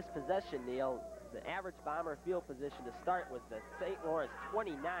 Before this possession, Neil, the average Bomber field position to start was the St. Lawrence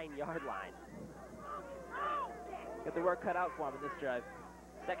 29-yard line. Got the work cut out for him in this drive.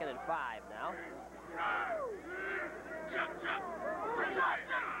 2nd and 5 now.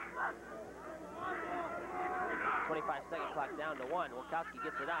 25-second clock down to 1. Wilkowski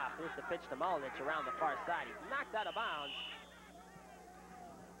gets it off. Here's the pitch to Mulinich around the far side. He's knocked out of bounds.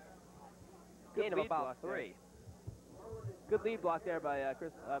 Gain of about 3. Good lead block there by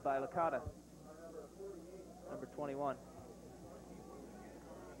by Licata, number 21.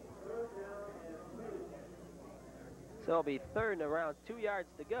 So it'll be 3rd and around 2 yards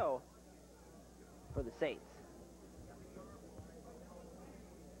to go for the Saints.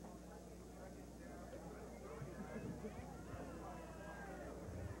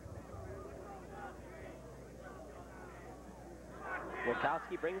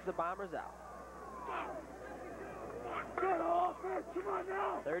 Wilkowski brings the Bombers out.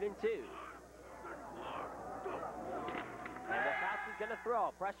 3rd and 2. And Wilkowski's going to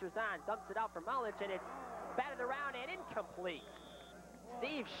throw. Pressure's on. Dumps it out for Mulinich, and it's batted around and incomplete.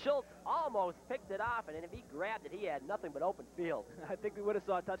 Steve Schultz almost picked it off, and if he grabbed it, he had nothing but open field. I think we would have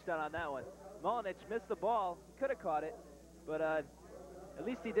saw a touchdown on that one. Mulinich missed the ball. He could have caught it, but at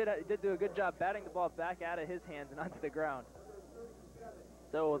least he did do a good job batting the ball back out of his hands and onto the ground.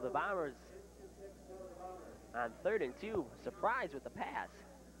 So the Bombers on 3rd and 2, surprised with the pass.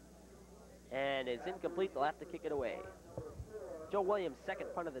 And it's incomplete. They'll have to kick it away. Joe Williams, second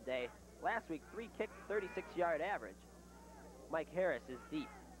punt of the day. Last week, 3 kicks, 36-yard average. Mike Harris is deep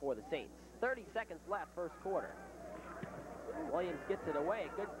for the Saints. 30 seconds left, first quarter. Williams gets it away.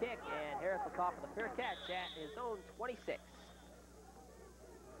 Good kick, and Harris will call for the fair catch at his own 26.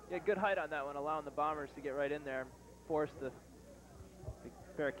 Yeah, good height on that one, allowing the Bombers to get right in there and force the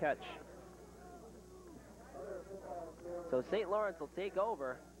fair catch. So St. Lawrence will take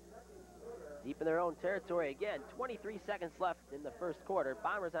over. Deep in their own territory again. 23 seconds left in the first quarter.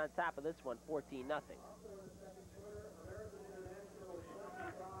 Bombers on top of this one, 14-0.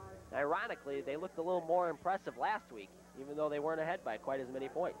 Ironically, they looked a little more impressive last week, even though they weren't ahead by quite as many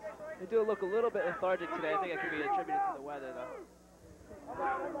points. They do look a little bit lethargic today. I think it could be attributed to the weather, though.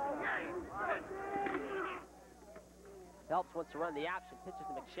 Phelps wants to run the option, pitches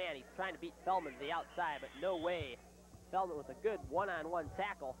to McShann. He's trying to beat Feldman to the outside, but no way. Feldman with a good one-on-one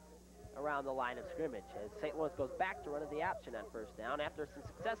tackle around the line of scrimmage as St. Louis goes back to running the option on first down after some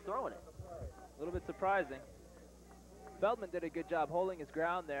success throwing it. A little bit surprising. Feldman did a good job holding his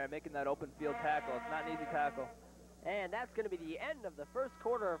ground there and making that open field tackle. It's not an easy tackle. And that's going to be the end of the first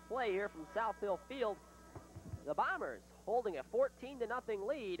quarter of play here from South Hill Field. The Bombers holding a 14-0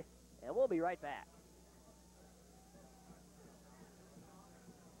 lead, and we'll be right back.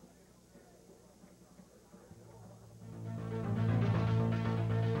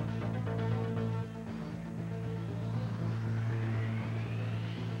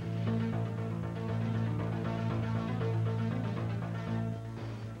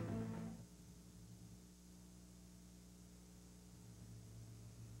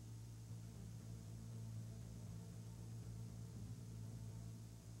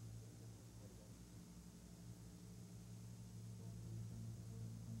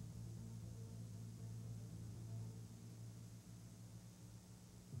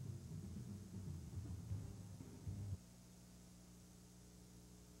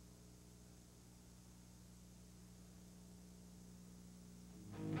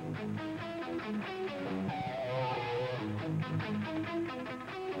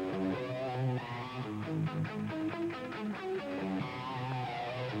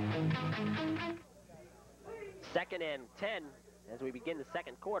 Second and 10 as we begin the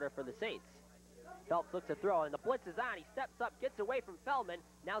second quarter for the Saints. Phelps looks to throw, and the blitz is on. He steps up, gets away from Feldman.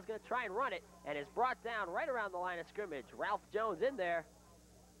 Now he's going to try and run it, and is brought down right around the line of scrimmage. Ralph Jones in there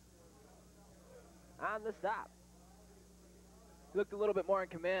on the stop. He looked a little bit more in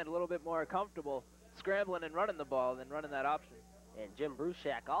command, a little bit more comfortable scrambling and running the ball than running that option. And Jim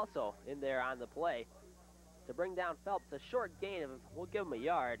Bruchak also in there on the play to bring down Phelps. A short gain of, we'll give him a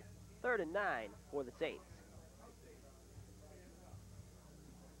yard. 3rd and 9 for the Saints.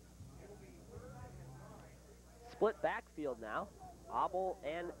 Split backfield now. Obel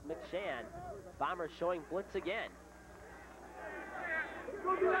and McShann. Bombers showing blitz again.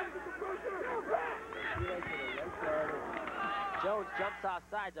 Jones jumps off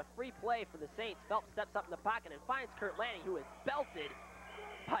sides. A free play for the Saints. Phelps steps up in the pocket and finds Kurt Lanning, who is belted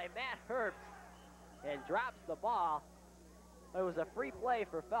by Matt Herbst and drops the ball. It was a free play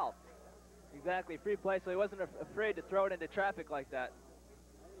for Phelps. Exactly, free play, so he wasn't afraid to throw it into traffic like that.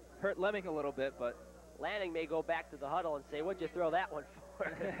 Hurt Lemming a little bit, but Lanning may go back to the huddle and say, what'd you throw that one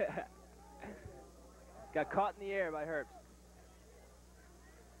for? Got caught in the air by Herbst.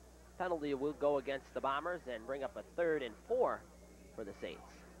 Penalty will go against the Bombers and bring up a 3rd and 4 for the Saints.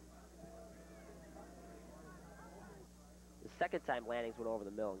 The second time Lanning's went over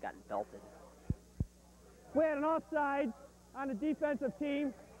the mill and gotten belted. We had an offside on the defensive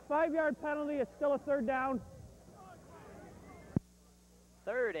team. 5-yard penalty. It's still a 3rd down.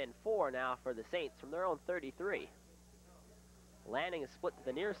 3rd and 4 now for the Saints from their own 33. Lanning is split to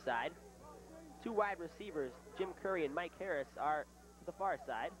the near side. 2 wide receivers, Jim Curry and Mike Harris, are to the far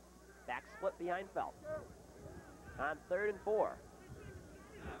side. Back split behind Phelps. On 3rd and 4.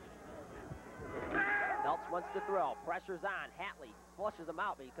 Phelps wants to throw. Pressure's on. Hatley flushes him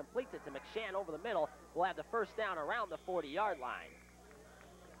out, but he completes it to McShann over the middle. We'll have the 1st down around the 40-yard line.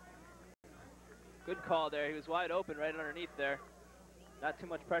 Good call there. He was wide open right underneath there. Not too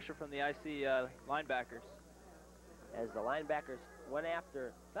much pressure from the IC linebackers. As the linebackers went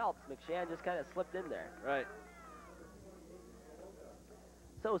after Phelps, McShann just kind of slipped in there. Right.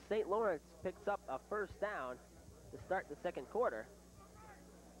 So St. Lawrence picks up a 1st down to start the 2nd quarter.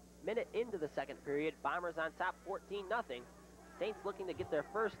 Minute into the 2nd period, Bombers on top 14-0. Saints looking to get their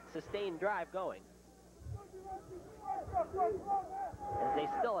first sustained drive going, as they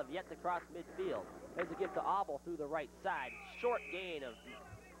still have yet to cross midfield. There's a give to Auble through the right side. Short gain of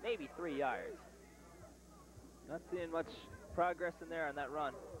maybe 3 yards. Not seeing much progress in there on that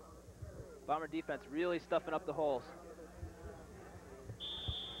run. Bomber defense really stuffing up the holes.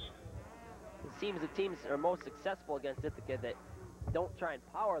 It seems the teams are most successful against Ithaca that don't try and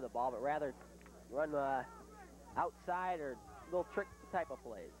power the ball, but rather run outside or little trick type of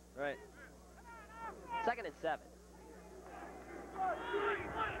plays. Right. 2nd and 7.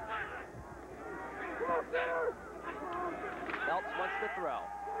 Phelps wants to throw.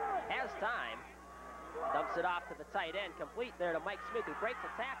 Has time. Dumps it off to the tight end. Complete there to Mike Smith, who breaks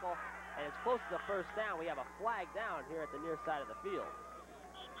a tackle, and it's close to the 1st down. We have a flag down here at the near side of the field.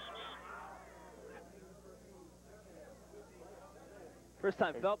 First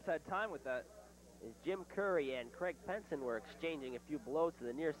time Phelps had time with that. As Jim Curry and Craig Penson were exchanging a few blows to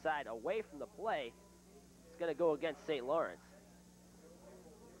the near side away from the play, it's going to go against St. Lawrence.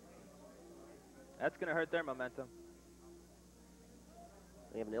 That's going to hurt their momentum.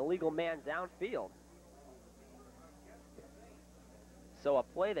 We have an illegal man downfield. So a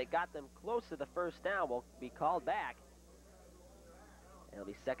play that got them close to the 1st down will be called back. It'll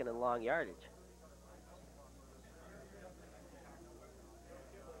be 2nd and long yardage.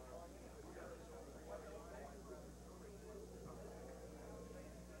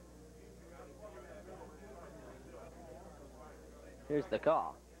 Here's the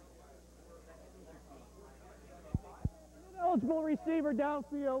call. Eligible receiver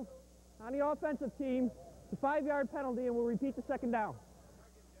downfield on the offensive team. It's a 5-yard penalty, and we'll repeat the 2nd down.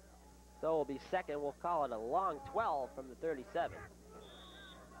 So it'll be 2nd. We'll call it a long 12 from the 37.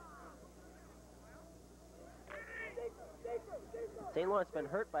 St. Lawrence been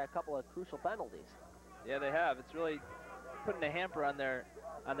hurt by a couple of crucial penalties. Yeah, they have. It's really putting a hamper on their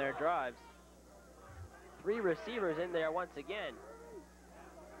drives. 3 receivers in there once again.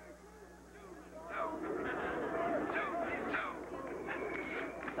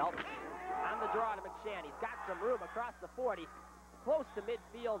 Phelps on the draw to McShann. He's got some room across the 40, close to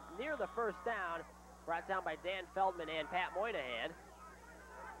midfield, near the 1st down. Brought down by Dan Feldman and Pat Moynihan.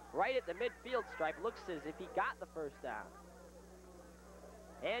 Right at the midfield stripe, looks as if he got the 1st down.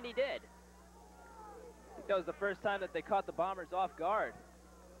 And he did. I think that was the first time that they caught the Bombers off guard.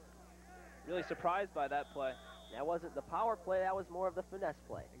 Really surprised by that play. That wasn't the power play, that was more of the finesse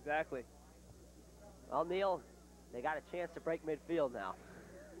play. Exactly. Well, Neil, they got a chance to break midfield now.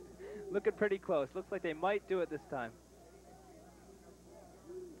 Looking pretty close. Looks like they might do it this time.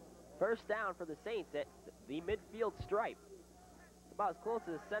 1st down for the Saints at the midfield stripe. It's about as close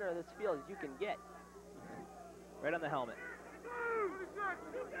to the center of this field as you can get. Right on the helmet.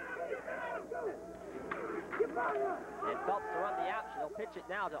 And Phelps to run the option. He'll pitch it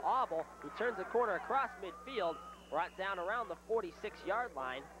now to Auble, who turns the corner across midfield, brought down around the 46-yard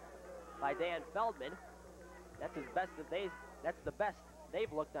line by Dan Feldman. That's the best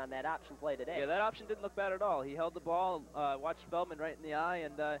they've looked on that option play today. Yeah, that option didn't look bad at all. He held the ball, watched Feldman right in the eye,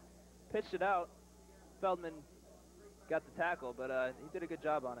 and pitched it out. Feldman got the tackle, but he did a good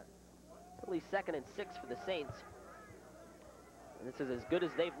job on it. Only 2nd and 6 for the Saints. And this is as good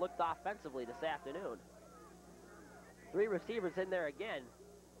as they've looked offensively this afternoon. 3 receivers in there again.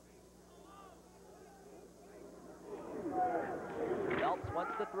 Phelps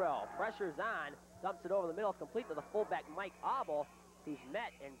wants to throw. Pressure's on. Dumps it over the middle, complete to the fullback Mike Auble, who's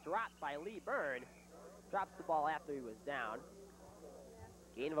met and dropped by Lee Byrne. Drops the ball after he was down.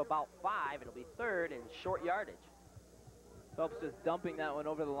 Gain of about 5. It'll be 3rd and short yardage. Phelps just dumping that one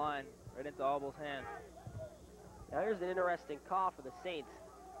over the line, right into Auble's hand. Now here's an interesting call for the Saints.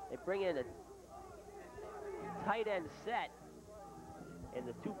 They bring in a tight end set and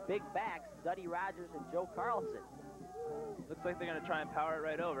the two big backs, Duddy Rogers and Joe Carlson. Looks like they're going to try and power it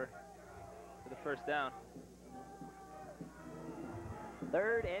right over for the first down.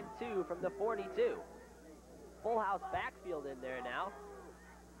 3rd and 2 from the 42. Full house backfield in there now.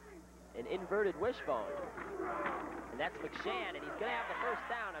 An inverted wishbone. And that's McShann, and he's going to have the first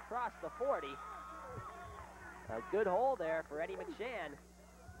down across the 40. A good hole there for Eddie McShann.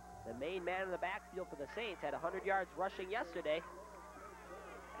 The main man in the backfield for the Saints had 100 yards rushing yesterday.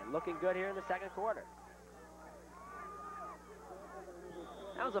 And looking good here in the second quarter.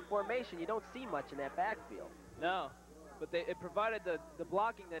 That was a formation you don't see much in that backfield. No, but it provided the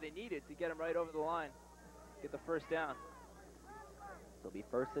blocking that it needed to get him right over the line, get the first down. It'll be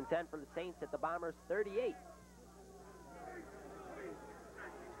 1st and 10 for the Saints at the Bombers' 38.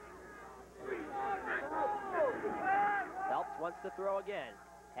 Phelps wants to throw again.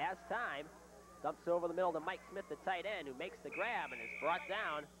 Has time. Dumps over the middle to Mike Smith, the tight end, who makes the grab and is brought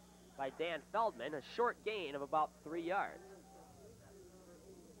down by Dan Feldman. A short gain of about 3 yards.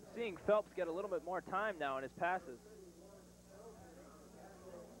 Seeing Phelps get a little bit more time now in his passes.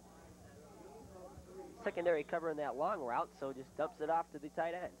 Secondary covering that long route, so just dumps it off to the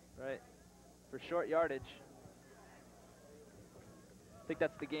tight end. Right, for short yardage. I think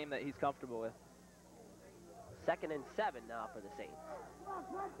that's the game that he's comfortable with. 2nd and 7 now for the Saints.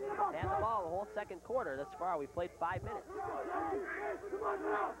 And the ball the whole second quarter. Thus far, we've played 5 minutes.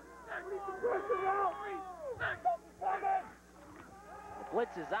 The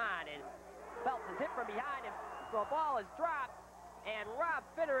blitz is on, and Phelps is hit from behind him. The ball is dropped, and Rob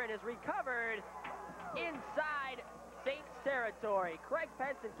Finneran is recovered inside Saints territory. Craig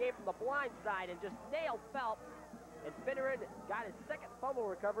Penson came from the blind side and just nailed Phelps, and Finneran got his 2nd fumble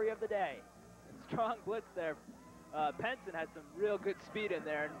recovery of the day. Strong blitz there. Penson had some real good speed in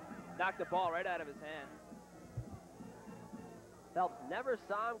there and knocked the ball right out of his hand. Phelps never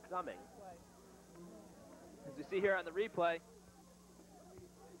saw him coming. As we see here on the replay,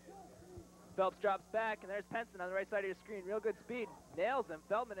 Phelps drops back, and there's Penson on the right side of your screen. Real good speed. Nails him.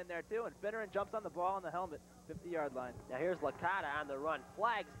 Feldman in there, too, and Finneran jumps on the ball on the helmet, 50-yard line. Now here's Licata on the run.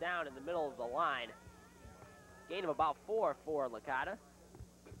 Flags down in the middle of the line. Gain of about 4 for Licata.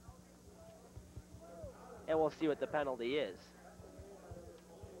 And we'll see what the penalty is.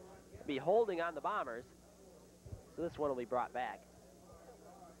 Be holding on the Bombers. So this one will be brought back.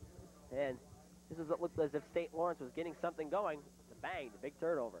 And this is what looked as if St. Lawrence was getting something going. The bang, the big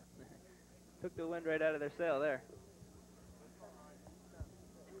turnover. Took the wind right out of their sail there.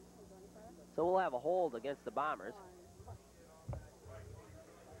 So we'll have a hold against the Bombers.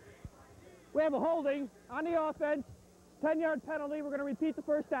 We have a holding on the offense. 10-yard penalty. We're going to repeat the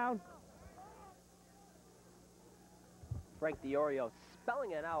first down. Frank DiOrio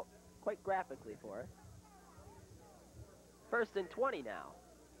spelling it out quite graphically for us. 1st and 20 now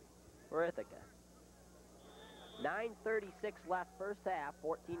for Ithaca. 9:36 left first half,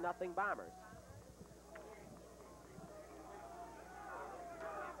 14-0 Bombers.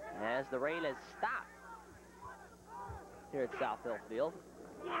 As the rain has stopped here at South Hill Field.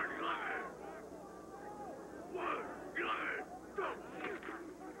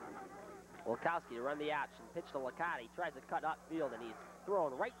 Wilkowski to run the option, pitch to Licata. He tries to cut upfield, and he's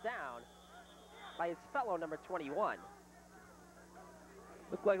thrown right down by his fellow number 21.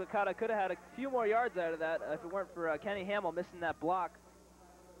 Looked like Licata could have had a few more yards out of that if it weren't for Kenny Hamill missing that block.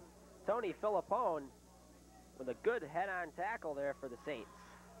 Tony Filippone with a good head-on tackle there for the Saints.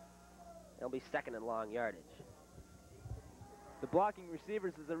 It'll be 2nd and long yardage. The blocking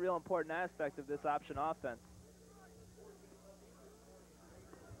receivers is a real important aspect of this option offense.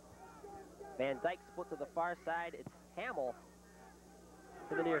 Van Dyke split to the far side. It's Hamill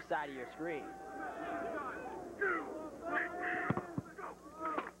to the near side of your screen.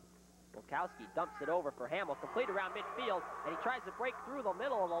 Wilkowski dumps it over for Hamill, complete around midfield, and he tries to break through the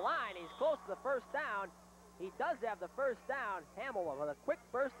middle of the line. He's close to the first down. He does have the first down. Hamill with a quick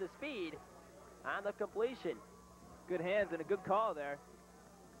burst of speed on the completion. Good hands and a good call there.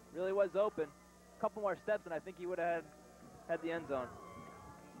 Really was open. A couple more steps, and I think he would have had the end zone.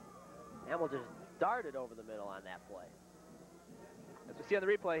 Hamill just darted over the middle on that play. As we see on the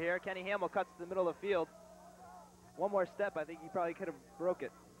replay here, Kenny Hamill cuts to the middle of the field. One more step, I think he probably could have broke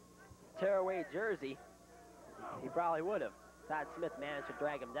it. Tearaway jersey, he probably would have. Todd Smith managed to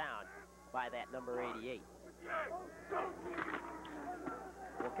drag him down by that number 88.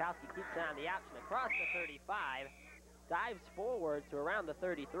 Wilkowski keeps on the option across the 35, dives forward to around the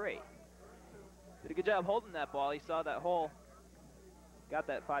 33. Did a good job holding that ball. He saw that hole, got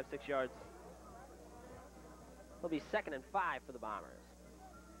that 5-6 yards. It'll be 2nd and 5 for the Bombers.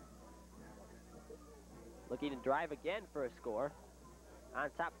 Looking to drive again for a score. on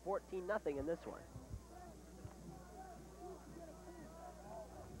top 14-0 in this one.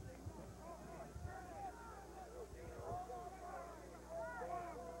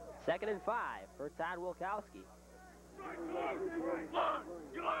 Second and 5 for Todd Wilkowski.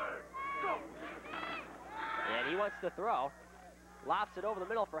 And he wants to throw. Lofts it over the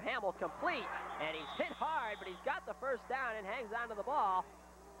middle for Hamill, complete. And he's hit hard, but he's got the first down and hangs onto the ball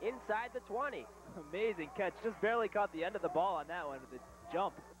inside the 20. Amazing catch. Just barely caught the end of the ball on that one with the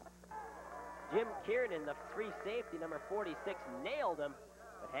jump. Jim Kiernan, the free safety, number 46, nailed him.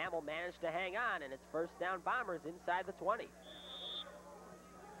 But Hamill managed to hang on, and it's first down Bombers inside the 20.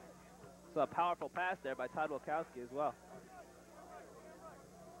 So a powerful pass there by Todd Wilkowski as well.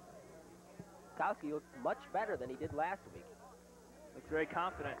 Wilkowski looks much better than he did last week. Looks very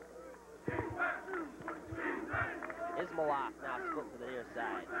confident. Ismailoff now split to the near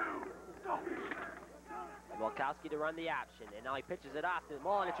side. Wilkowski to run the option, and now he pitches it off to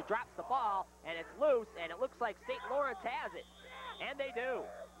Mullenich, who drops the ball, and it's loose, and it looks like St. Lawrence has it. And they do.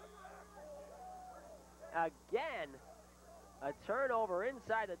 Again, a turnover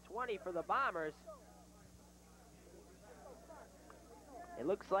inside the 20 for the Bombers. It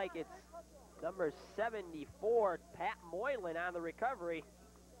looks like it's number 74, Pat Moylan, on the recovery,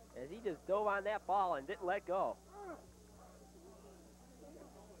 as he just dove on that ball and didn't let go.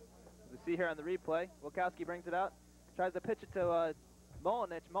 We see here on the replay, Wilkowski brings it out, tries to pitch it to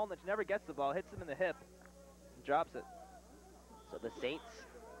Mullenich. Mullenich never gets the ball, hits him in the hip, and drops it. So the Saints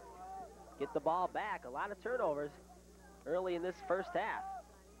get the ball back. A lot of turnovers early in this first half.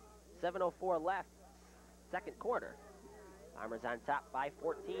 7:04 left, second quarter. Bombers on top by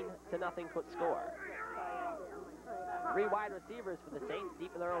 14-0 score. 3 wide receivers for the Saints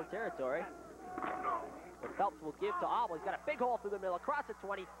deep in their own territory. But Phelps will give to Auble. He's got a big hole through the middle, across the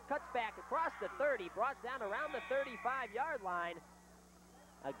 20, cuts back across the 30, brought down around the 35-yard line.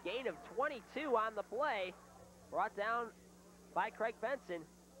 A gain of 22 on the play, brought down by Craig Benson.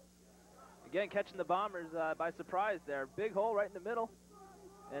 Again, catching the Bombers by surprise there. Big hole right in the middle,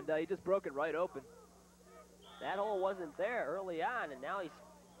 and he just broke it right open. That hole wasn't there early on, and now he's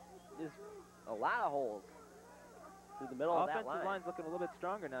just a lot of holes through the middle of that line. Offensive line's looking a little bit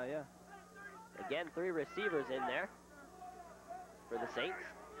stronger now, yeah. Again, 3 receivers in there for the Saints.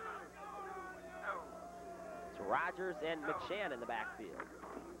 It's Rogers and McShann in the backfield.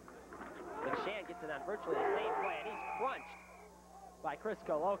 McShann gets it on virtually the same play, and he's crunched by Chris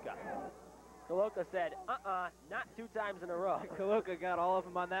Koloka. Koloka said, not 2 times in a row. Koloka got all of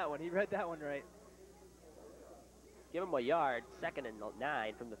them on that one. He read that one right. Give him a yard, 2nd and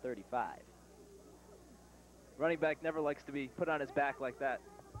 9 from the 35. Running back never likes to be put on his back like that.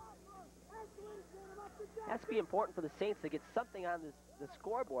 Has to be important for the Saints to get something on the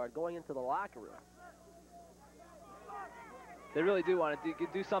scoreboard going into the locker room. They really do want to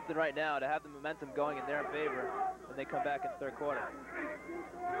do something right now to have the momentum going in their favor when they come back in the 3rd quarter.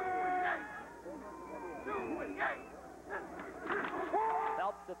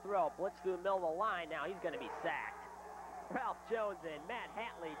 Phelps to throw, blitz through the middle of the line. Now he's going to be sacked. Ralph Jones and Matt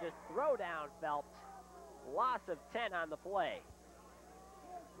Hatley just throw down Phelps. Loss of 10 on the play.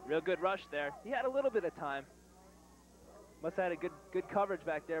 Real good rush there. He had a little bit of time. Must have had a good coverage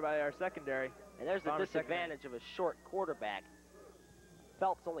back there by our secondary. And there's the disadvantage of a short quarterback.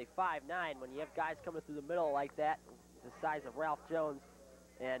 Phelps only 5'9". When you have guys coming through the middle like that, the size of Ralph Jones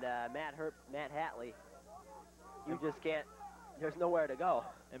and Matt Hatley, you just can't. There's nowhere to go.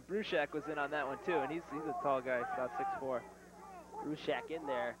 And Bruchak was in on that one too, and he's a tall guy, about 6'4". Bruchak in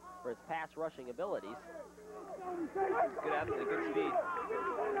there for his pass rushing abilities. Good athlete, good speed.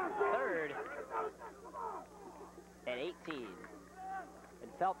 3rd and 18.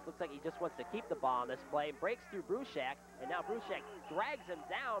 And Phelps looks like he just wants to keep the ball on this play. Breaks through Bruchak, and now Bruchak drags him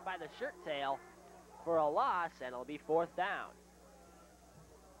down by the shirt tail for a loss, and it'll be 4th down.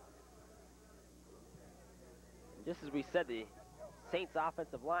 And just as we said, the Saints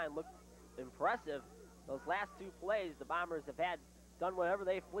offensive line looked impressive. Those last 2 plays, the Bombers have done whatever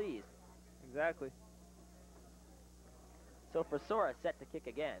they pleased. Exactly. So Frisora set to kick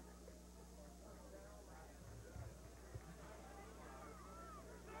again.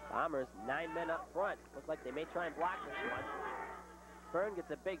 Bombers 9 men up front. Look like they may try and block this one. Byrne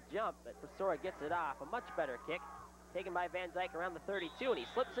gets a big jump, but Frisora gets it off. A much better kick. Taken by Van Dyke around the 32, and he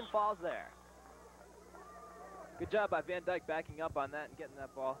slips and falls there. Good job by Van Dyke backing up on that and getting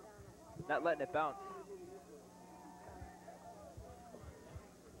that ball. Not letting it bounce.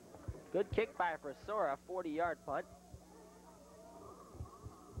 Good kick by Frisora, 40-yard punt.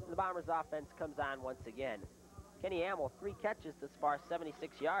 The Bombers offense comes on once again. Kenny Hamill, 3 catches this far,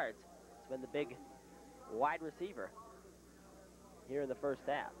 76 yards. It's been the big wide receiver. here in the first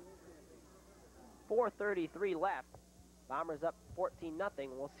half. 4:33 left. Bombers up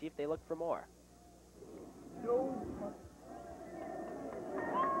 14-0. We'll see if they look for more.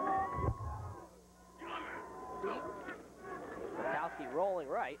 Wachowski rolling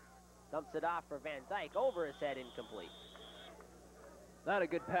right. Dumps it off for Van Dyke. Over his head, incomplete. Not a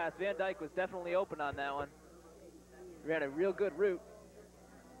good pass. Van Dyke was definitely open on that one. Ran a real good route.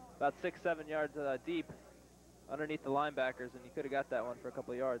 About 6-7 yards deep underneath the linebackers, and he could have got that one for a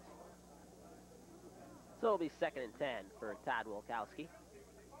couple of yards. So it'll be 2nd and 10 for Todd Wachowski.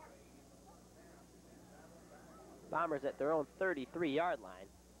 Bombers at their own 33-yard line.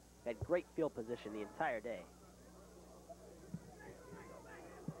 Had great field position the entire day.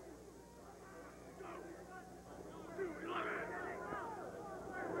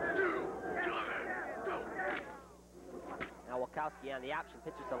 Now Wachowski on the option,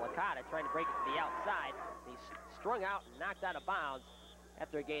 pitches to Licata, trying to break it to the outside. He's strung out and knocked out of bounds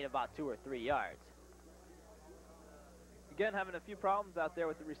after a gain of about 2 or 3 yards. Again, having a few problems out there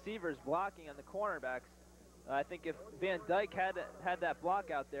with the receivers blocking on the cornerbacks. I think if Van Dyke had that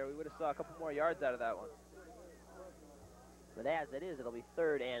block out there, we would have saw a couple more yards out of that one. But as it is, it'll be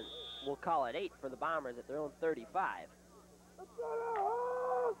 3rd and we'll call it 8 for the Bombers at their own 35.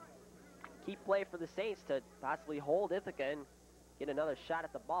 Key play for the Saints to possibly hold Ithaca and get another shot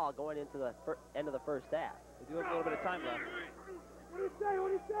at the ball going into the end of the first half. We do have a little bit of time left. What do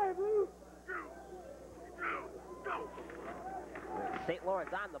you say, Blue? St.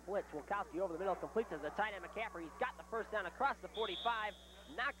 Lawrence on the blitz. Wachowski over the middle, completes as the tight end McCaffrey. He's got the first down across the 45,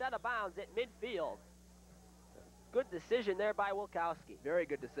 knocked out of bounds at midfield. Good decision there by Wachowski. Very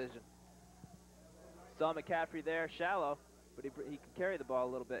good decision. Saw McCaffrey there, shallow, but he could carry the ball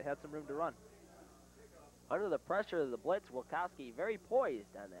a little bit, had some room to run. Under the pressure of the blitz, Wachowski very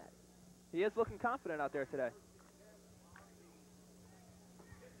poised on that. He is looking confident out there today.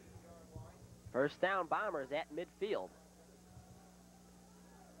 First down, Bombers at midfield.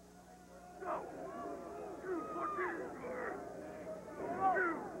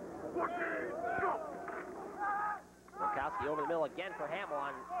 Wachowski over the middle again for Hamill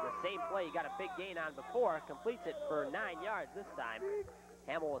on the same play he got a big gain on before. Completes it for 9 yards this time.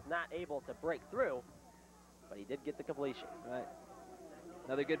 Hamill was not able to break through, but he did get the completion. Right.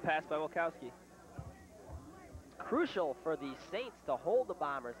 Another good pass by Wachowski. Crucial for the Saints to hold the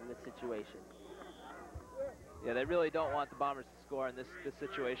Bombers in this situation. Yeah, they really don't want the Bombers to score in this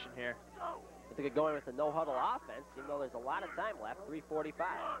situation here. If they could go in with a no-huddle offense, even though there's a lot of time left,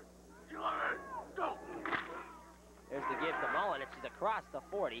 3:45. There's the give to Mullen. She's across the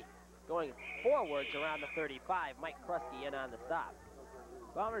 40, going forwards around the 35. Mike Krusky in on the stop.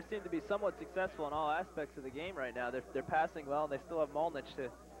 Bombers seem to be somewhat successful in all aspects of the game right now. They're passing well, and they still have Mulnich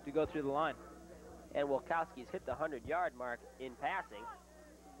to go through the line. And Wachowski's hit the 100-yard mark in passing.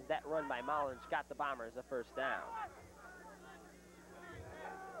 That run by Mullins got the Bombers a first down.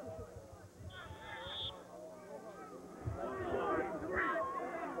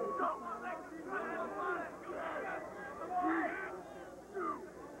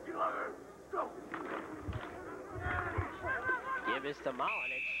 Give is to Mullins.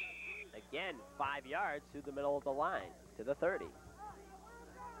 Again, 5 yards through the middle of the line to the 30.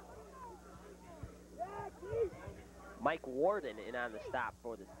 Mike Warden in on the stop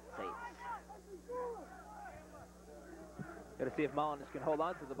for the Saints. Got to see if Mullins can hold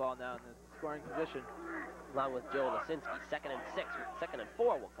on to the ball now in the scoring position. Along with Joe Lisinski, 2nd and 6, 2nd and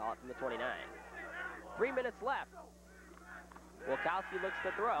 4, we'll call it, from the 29. 3 minutes left. Wachowski looks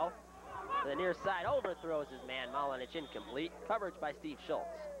to throw. To the near side, overthrows his man, Mullenich, incomplete. Coverage by Steve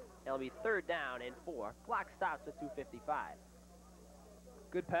Schultz. It'll be 3rd down and 4. Clock stops at 2:55.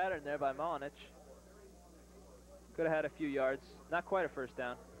 Good pattern there by Mullenich. Could have had a few yards. Not quite a first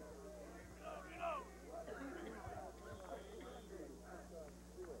down.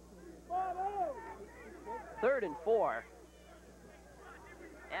 Third and 4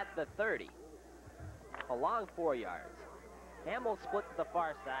 at the 30. A long 4 yards. Hamill split to the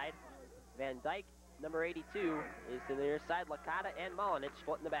far side. Van Dyke, number 82, is to the near side. Licata and Mullenich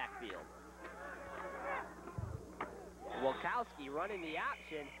split in the backfield. Wachowski running the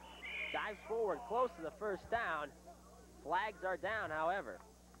option. Dives forward close to the first down. Flags are down, however.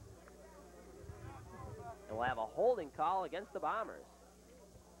 And we'll have a holding call against the Bombers.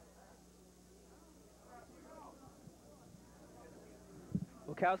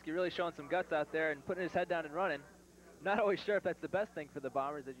 Wachowski really showing some guts out there and putting his head down and running. Not always sure if that's the best thing for the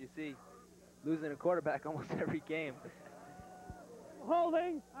Bombers, as you see, losing a quarterback almost every game.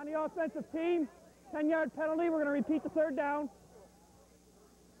 Holding on the offensive team. 10-yard penalty. We're going to repeat the 3rd down.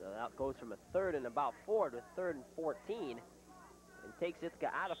 So that goes from a 3rd and about 4 to a 3rd and 14. And takes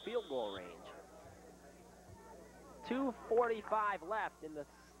Ithaca out of field goal range. 2:45 left in the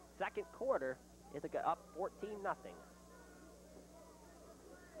second quarter. Ithaca up 14-0.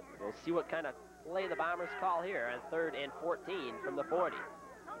 We'll see what kind of play the Bombers call here on 3rd and 14 from the 40.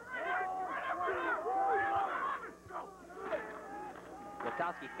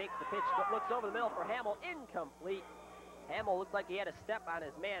 Witkowski fakes the pitch, looks over the middle for Hamill, incomplete. Hamill looked like he had a step on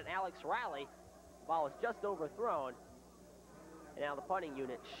his man, Alex Riley. The ball was just overthrown, and now the punting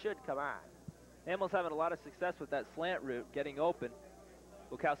unit should come on. Hamill's having a lot of success with that slant route, getting open.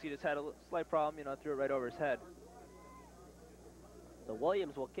 Witkowski just had a slight problem, you know, threw it right over his head. So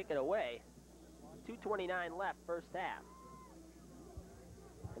Williams will kick it away. 2:29 left, first half.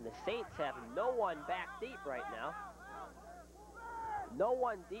 And the Saints have no one back deep right now. No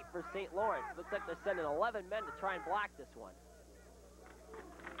one deep for St. Lawrence. Looks like they're sending 11 men to try and block this one.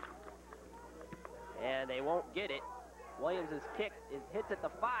 And they won't get it. Williams' kick hits at the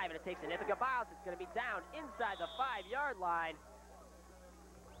 5, and it takes an Ithaca bounce. It's going to be down inside the 5-yard line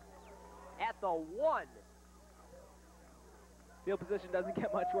at the 1. Field position doesn't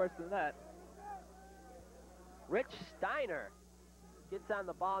get much worse than that. Rich Steiner gets on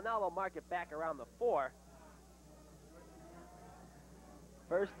the ball. Now they'll mark it back around the 4.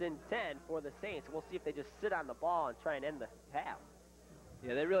 1st and 10 for the Saints. We'll see if they just sit on the ball and try and end the half.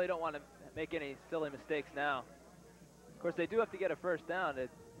 Yeah, they really don't want to make any silly mistakes now. Of course, they do have to get a first down to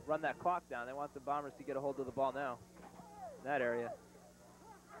run that clock down. They want the Bombers to get a hold of the ball now in that area.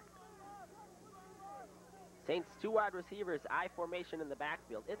 Saints 2 wide receivers, I formation in the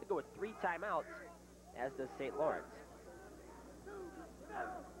backfield. Ithaca with 3 timeouts, as does St. Lawrence.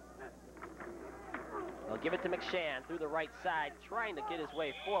 They'll give it to McShann through the right side, trying to get his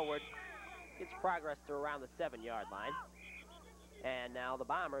way forward. Gets progress to around the 7-yard line. And now the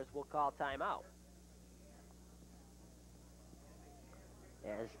Bombers will call timeout.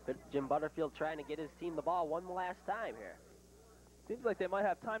 As Jim Butterfield trying to get his team the ball one last time here. Seems like they might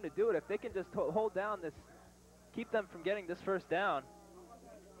have time to do it. If they can just hold down this, keep them from getting this first down,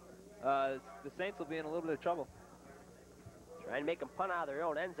 the Saints will be in a little bit of trouble. Trying to make them punt out of their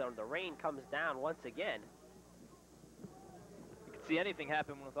own end zone. The rain comes down once again. You can see anything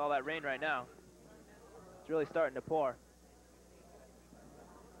happen with all that rain right now. It's really starting to pour.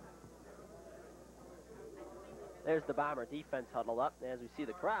 There's the Bomber defense huddled up as we see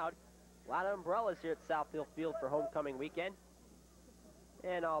the crowd. A lot of umbrellas here at Southfield Field for homecoming weekend.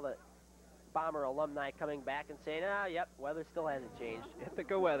 And all the Bomber alumni coming back and saying, ah, yep, weather still hasn't changed.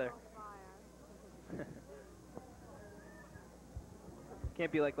 Ithaca weather.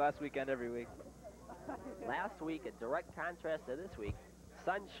 Can't be like last weekend every week. Last week, a direct contrast to this week.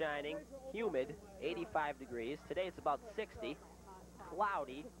 Sun shining, humid, 85 degrees. Today it's about 60,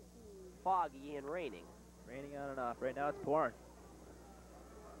 cloudy, foggy, and raining. Raining on and off. Right now it's pouring.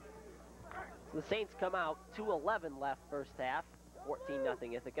 So the Saints come out, 2:11 left first half,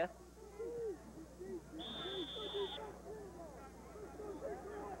 14-0 Ithaca.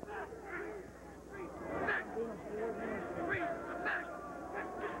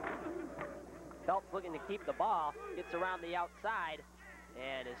 Phelps looking to keep the ball, gets around the outside,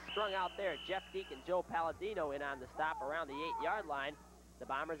 and is strung out there. Jeff Deek and Joe Palladino in on the stop around the 8-yard line. The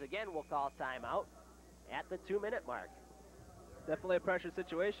Bombers again will call timeout at the 2-minute mark. Definitely a pressure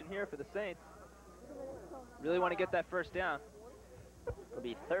situation here for the Saints. Really want to get that first down. It'll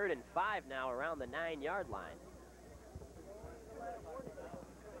be 3rd and 5 now around the 9-yard line.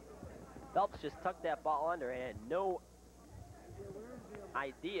 Phelps just tucked that ball under and had no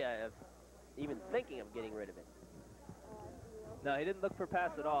idea of even thinking of getting rid of it. No, he didn't look for a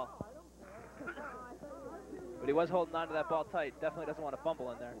pass at all. But he was holding on to that ball tight. Definitely doesn't want to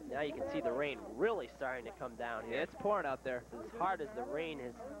fumble in there. Now you can see the rain really starting to come down here. Yeah, it's pouring out there. As hard as the rain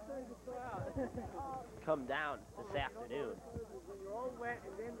has come down this afternoon.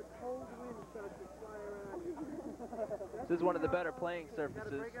 This is one of the better playing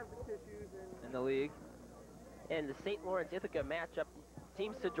surfaces in the league. And the St. Lawrence Ithaca matchup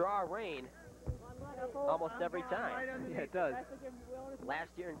seems to draw rain almost every time. Yeah, it does. Last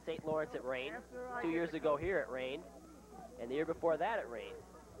year in St. Lawrence it rained. 2 years ago here it rained. And the year before that it rained.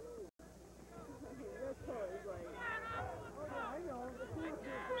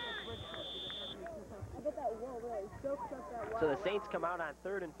 So the Saints come out on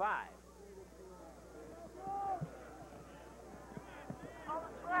 3rd and 5.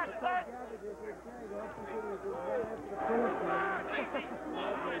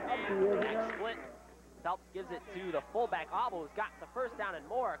 Next split, Phelps gives it to the fullback, Auble, who's got the first down and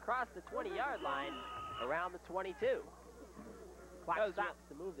more across the 20-yard line around the 22. Clock stops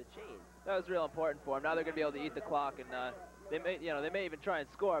to move the chains. That was real important for him. Now they're going to be able to eat the clock and They may even try and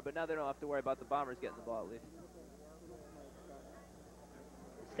score, but now they don't have to worry about the Bombers getting the ball at least.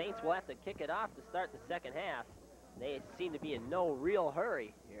 The Saints will have to kick it off to start the second half. They seem to be in no real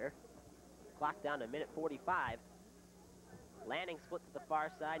hurry here. Clock down to minute 45. Lanning split to the far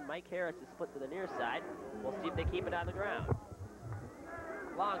side. Mike Harris is split to the near side. We'll see if they keep it on the ground.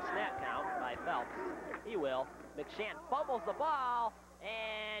 Long snap count by Phelps. He will. McShann fumbles the ball,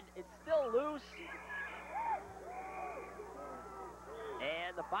 and it's still loose.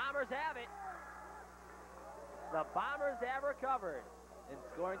 And the Bombers have it. The Bombers have recovered. In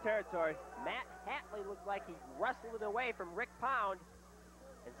scoring territory. Matt Hatley looked like he wrestled it away from Rick Pound.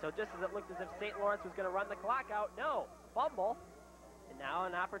 And so just as it looked as if St. Lawrence was going to run the clock out, no, fumble. And now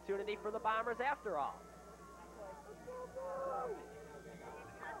an opportunity for the Bombers after all.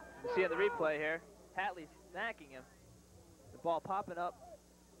 You see in the replay here, Hatley's snacking him. The ball popping up.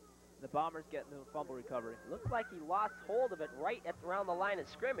 The Bombers getting the fumble recovery. Looks like he lost hold of it right around the line of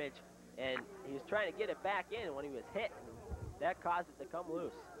scrimmage, and he was trying to get it back in when he was hit. That caused it to come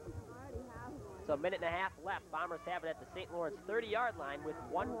loose. So a minute and a half left. Bombers have it at the St. Lawrence 30-yard line with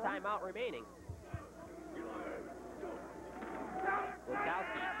 1 timeout remaining.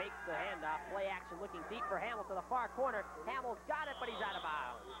 Wilkowski fakes the handoff. Play action looking deep for Hamill to the far corner. Hamill's got it, but he's out of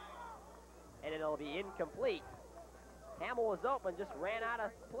bounds. And it'll be incomplete. Hamill was open, just ran out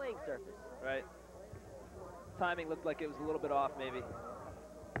of playing surface. Right. Timing looked like it was a little bit off maybe.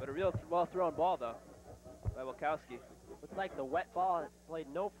 But a real well-thrown ball, though, by Wilkowski. Looks like the wet ball played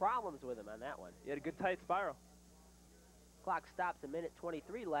no problems with him on that one. He had a good tight spiral. Clock stops a minute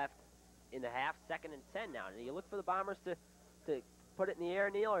 23 left in the half, 2nd and 10 now. And do you look for the Bombers to put it in the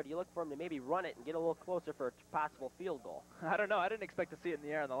air, Neil, or do you look for them to maybe run it and get a little closer for a possible field goal? I don't know. I didn't expect to see it in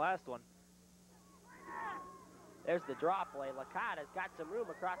the air on the last one. There's the draw play. Licata's got some room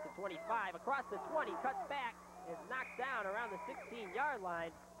across the 25, across the 20, cuts back, is knocked down around the 16-yard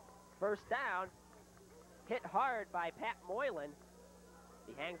line. First down. Hit hard by Pat Moylan.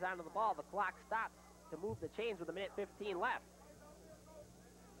 He hangs onto the ball. The clock stops to move the chains with a minute 15 left.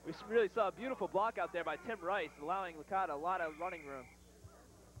 We really saw a beautiful block out there by Tim Rice, allowing Licata a lot of running room.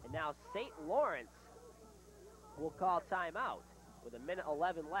 And now St. Lawrence will call timeout with a minute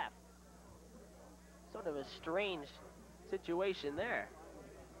 11 left. Sort of a strange situation there.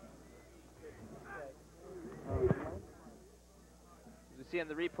 As we see on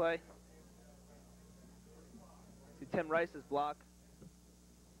the replay, see Tim Rice's block.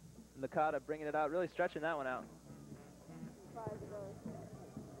 Licata bringing it out, really stretching that one out.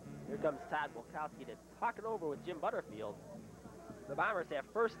 Here comes Todd Wilkowski to talk it over with Jim Butterfield. The Bombers have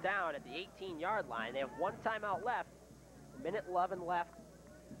first down at the 18-yard line. They have 1 timeout left, a minute 11 left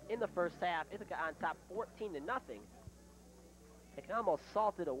in the first half. Ithaca on top 14-0. They can almost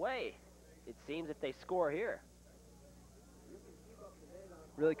salt it away, it seems, if they score here.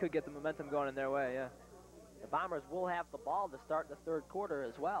 Really could get the momentum going in their way, yeah. The Bombers will have the ball to start the third quarter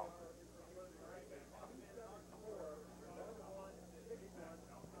as well.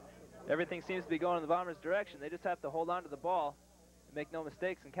 Everything seems to be going in the Bombers' direction. They just have to hold on to the ball and make no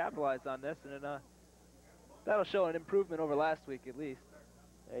mistakes and capitalize on this, and that'll show an improvement over last week at least.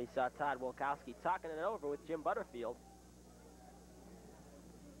 There you saw Todd Wilkowski talking it over with Jim Butterfield.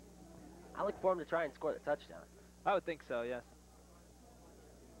 I look for him to try and score the touchdown. I would think so, yes.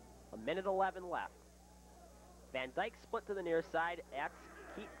 A minute 11 left. Van Dyke split to the near side.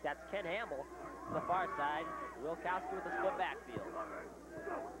 That's Ken Hamill to the far side. Wilkowski with the split backfield.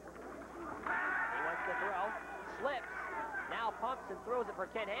 He wants to throw. Slips. Now pumps and throws it for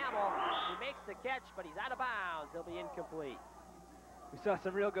Ken Hamill. He makes the catch, but he's out of bounds. He'll be incomplete. We saw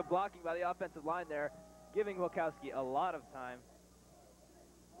some real good blocking by the offensive line there, giving Wilkowski a lot of time.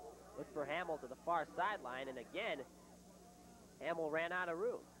 Look for Hamill to the far sideline, and again, Hamill ran out of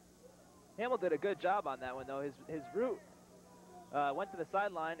room. Hamill did a good job on that one, though. His route went to the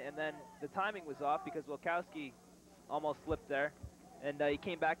sideline, and then the timing was off because Wilkowski almost slipped there, and he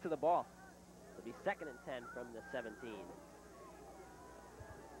came back to the ball. It'll be 2nd and 10 from the 17.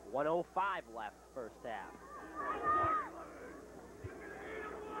 1:05 left first half.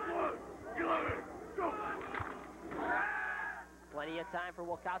 Plenty of time for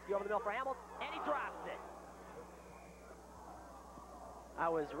Wilkowski over the middle for Hamill, and he drops it. I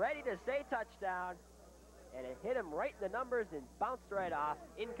was ready to say touchdown, and it hit him right in the numbers and bounced right off.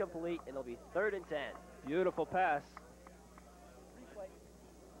 Incomplete, and it'll be 3rd and 10. Beautiful pass.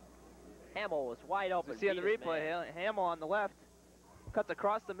 Hamill was wide open. As you see on the replay, Hamill on the left cuts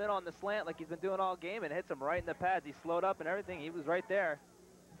across the middle on the slant like he's been doing all game and hits him right in the pads. He slowed up and everything. He was right there.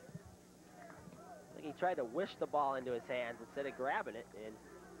 I think he tried to wish the ball into his hands instead of grabbing it, and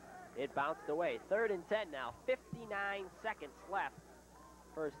It bounced away. 3rd and 10 now. 59 seconds left.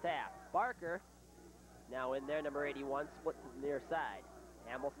 First half. Barker now in there, number 81, split to the near side.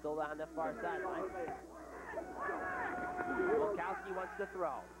 Hamill still on the far sideline. Wilkowski wants to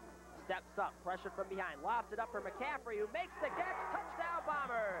throw. Steps up, pressure from behind. Lofts it up for McCaffrey, who makes the catch. Touchdown,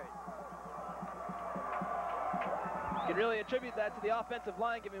 Bombers! You can really attribute that to the offensive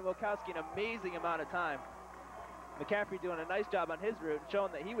line, giving Wilkowski an amazing amount of time. McCaffrey doing a nice job on his route,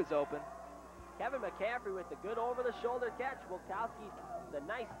 showing that he was open. Kevin McCaffrey with the good over-the-shoulder catch. Wilkowski, the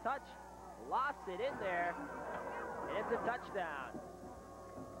nice touch, lofts it in there, and it's a touchdown.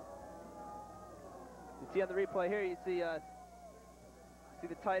 You see on the replay here, you see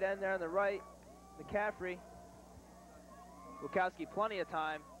the tight end there on the right, McCaffrey. Wilkowski plenty of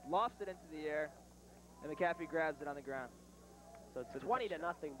time, lofts it into the air, and McCaffrey grabs it on the ground. So it's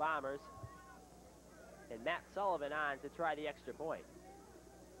 20-0 Bombers, and Matt Sullivan on to try the extra point.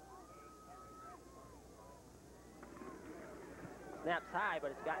 Snaps high,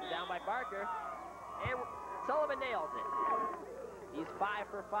 but it's gotten down by Barker, and Sullivan nails it. He's 5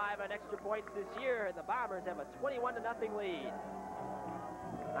 for 5 on extra points this year, and the Bombers have a 21-0 lead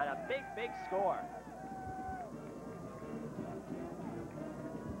on a big, big score.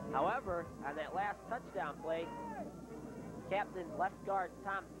 However, on that last touchdown play, captain left guard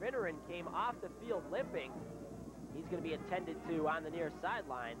Tom Finneran came off the field limping. He's going to be attended to on the near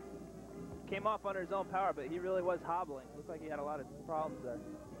sideline. Came off under his own power, but he really was hobbling. Looked like he had a lot of problems there.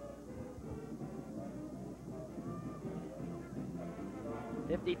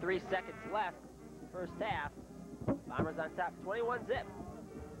 53 seconds left, first half. Bombers on top, 21-0.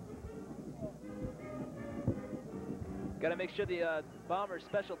 Got to make sure the Bombers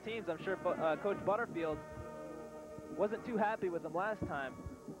special teams, I'm sure Coach Butterfield wasn't too happy with them last time.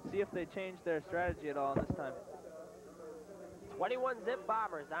 See if they changed their strategy at all this time. 21-0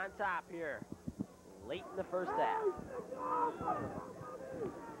 Bombers on top here, late in the first half.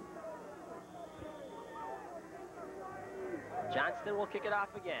 Johnston will kick it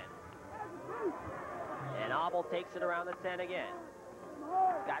off again. And Auble takes it around the 10 again.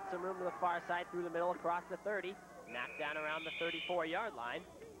 Got some room to the far side through the middle across the 30. Knocked down around the 34-yard line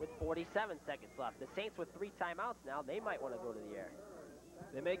with 47 seconds left. The Saints with 3 timeouts now. They might want to go to the air.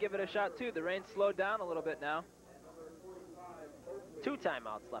 They may give it a shot too. The rain slowed down a little bit now. 2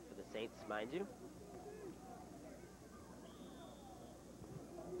 timeouts left for the Saints, mind you.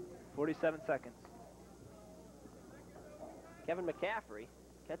 47 seconds. Kevin McCaffrey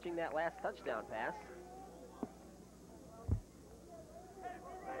catching that last touchdown pass.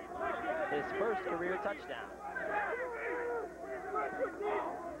 His first career touchdown.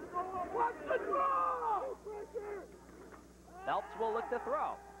 Phelps will look to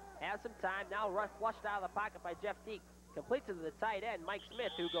throw. Has some time, now flushed out of the pocket by Jeff Deek. Completes it to the tight end, Mike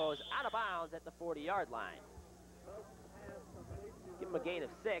Smith, who goes out of bounds at the 40-yard line. Give him a gain of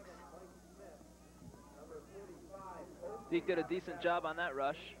 6. Deek did a decent job on that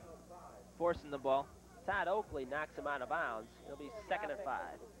rush, forcing the ball. Todd Oakley knocks him out of bounds. It'll be 2nd and 5.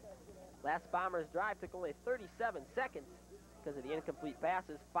 Last Bombers drive took only 37 seconds because of the incomplete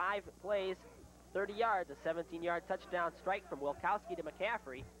passes. 5 plays, 30 yards, a 17-yard touchdown strike from Wilkowski to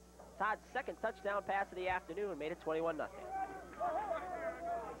McCaffrey. Todd's second touchdown pass of the afternoon made it 21-0.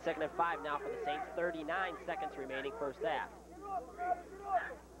 2nd and 5 now for the Saints. 39 seconds remaining first half.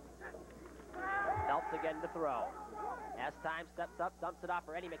 Phelps again to throw. As time steps up, dumps it off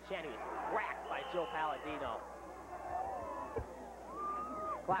for Eddie McShann, who's whacked by Joe Palladino.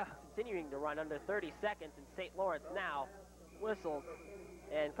 Clock continuing to run under 30 seconds, and St. Lawrence now whistles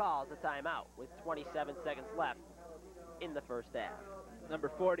and calls a timeout with 27 seconds left in the first half. Number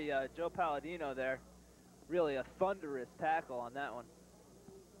 40, Joe Palladino there. Really a thunderous tackle on that one.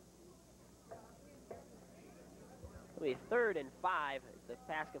 It'll be 3rd and 5. The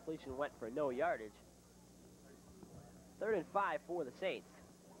pass completion went for no yardage. 3rd and 5 for the Saints.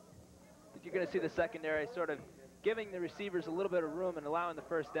 I think you're going to see the secondary sort of giving the receivers a little bit of room and allowing the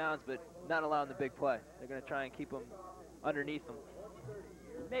first downs, but not allowing the big play. They're going to try and keep them underneath them.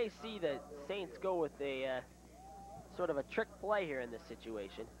 You may see the Saints go with a sort of a trick play here in this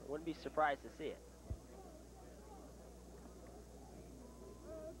situation. I wouldn't be surprised to see it.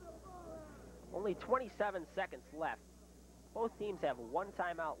 Only 27 seconds left. Both teams have 1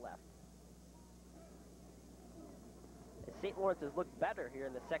 timeout left. St. Lawrence has looked better here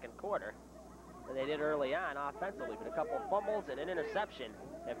in the second quarter than they did early on offensively, but a couple of fumbles and an interception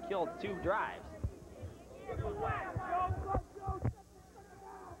have killed 2 drives.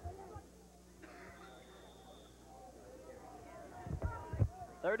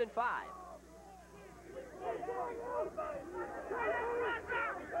 Third and 5.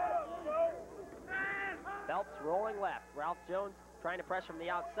 Phelps rolling left. Ralph Jones trying to press from the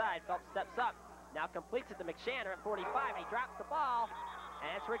outside. Phelps steps up. Now completes it to McShanner at 45. He drops the ball,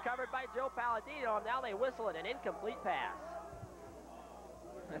 and it's recovered by Joe Palladino. And now they whistle it an incomplete pass.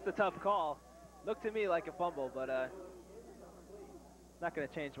 That's a tough call. Looked to me like a fumble, but not going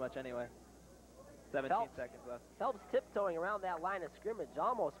to change much anyway. 17 seconds left. Phelps tiptoeing around that line of scrimmage,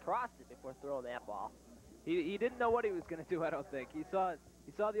 almost crossed it before throwing that ball. He didn't know what he was going to do, I don't think. He saw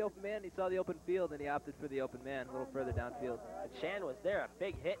the open man, he saw the open field, and he opted for the open man a little further downfield. But Shan was there. A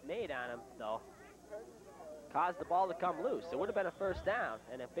big hit made on him, though. Caused the ball to come loose. It would have been a first down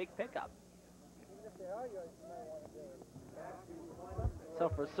and a big pickup. So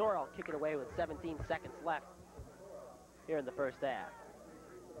for Sorrell, kick it away with 17 seconds left here in the first half.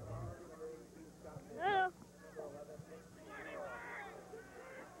 Yeah.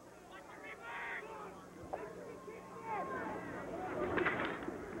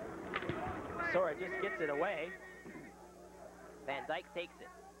 Sora just gets it away. Van Dyke takes it.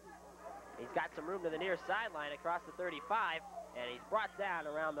 He's got some room to the near sideline across the 35, and he's brought down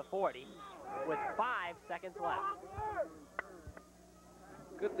around the 40 with 5 seconds left.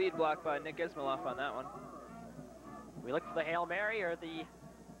 Good lead block by Nick Ismailoff on that one. We look for the Hail Mary or the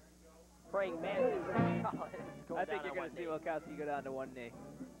praying mantis. I think you're going to see Wilkowski go down to one knee.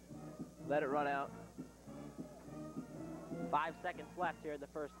 Let it run out. 5 seconds left here in the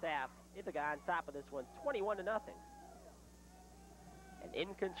first half. Ithaca on top of this one, 21-0. And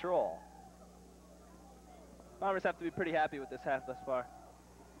in control. Bombers have to be pretty happy with this half thus far.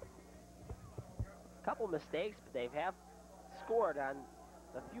 Couple mistakes, but they have scored on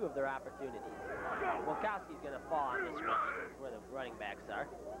a few of their opportunities. Wilkowski's going to fall on this one, where the running backs are.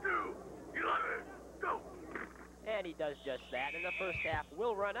 2, 11, go! And he does just that, and the first half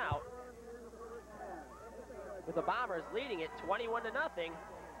will run out. With the Bombers leading it 21-0.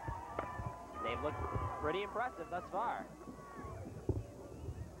 They've looked pretty impressive thus far.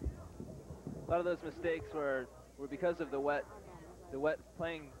 A lot of those mistakes were because of the wet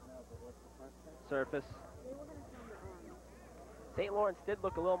playing surface. St. Lawrence did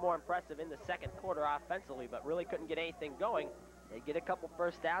look a little more impressive in the second quarter offensively, but really couldn't get anything going. They'd get a couple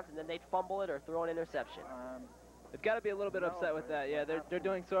first downs, and then they'd fumble it or throw an interception. They've got to be a little bit upset with that. Yeah, they're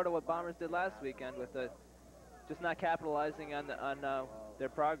doing sort of what Bombers did last weekend with just not capitalizing on their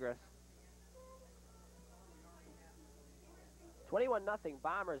progress. 21-0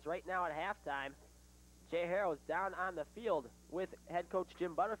 Bombers right now at halftime. Jay Harrow's down on the field with head coach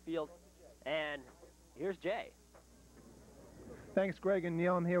Jim Butterfield, and here's Jay. Thanks, Greg and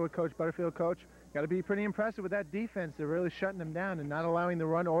Neil. I'm here with Coach Butterfield. Coach, got to be pretty impressive with that defense. They're really shutting them down and not allowing the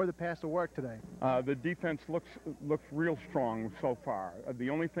run or the pass to work today. The defense looks real strong so far. The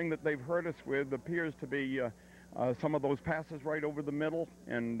only thing that they've hurt us with appears to be some of those passes right over the middle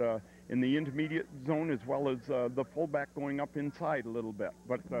and in the intermediate zone, as well as the fullback going up inside a little bit,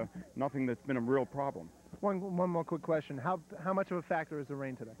 but nothing that's been a real problem. One more quick question. How much of a factor is the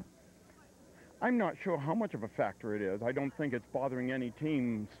rain today? I'm not sure how much of a factor it is. I don't think it's bothering any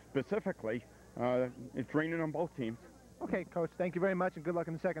team specifically. It's raining on both teams. Okay, Coach, thank you very much, and good luck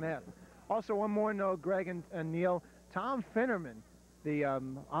in the second half. Also, one more note, Greg and Neil. Tom Finnerman, the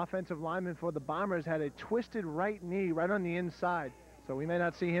offensive lineman for the Bombers, had a twisted right knee right on the inside, so we may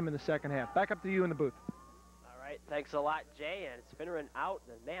not see him in the second half. Back up to you in the booth. All right, thanks a lot, Jay. And it's Finnerman out.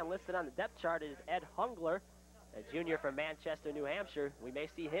 The man listed on the depth chart is Ed Hungler, a junior from Manchester, New Hampshire. We may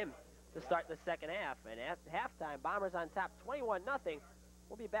see him to start the second half. And at halftime, Bombers on top 21-0.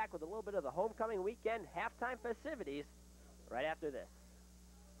 We'll be back with a little bit of the homecoming weekend halftime festivities right after this.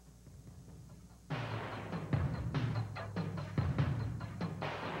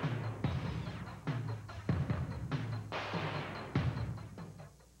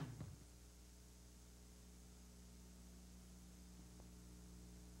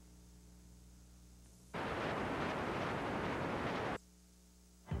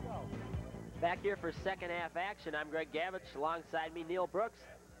 Back here for second half action. I'm Greg Gavich. Alongside me, Neil Brooks.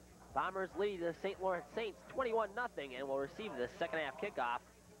 Bombers lead the St. Lawrence Saints 21-0 and will receive the second half kickoff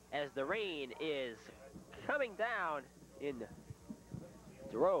as the rain is coming down in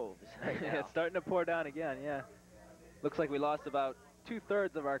droves. Yeah, it's starting to pour down again, yeah. Looks like we lost about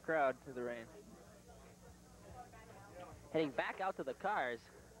 2/3 of our crowd to the rain. Heading back out to the cars.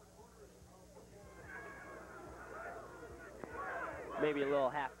 Maybe a little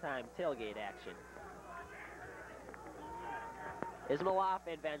halftime tailgate action. Ismailoff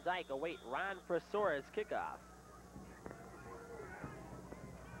and Van Dyke await Ron Fresora's kickoff.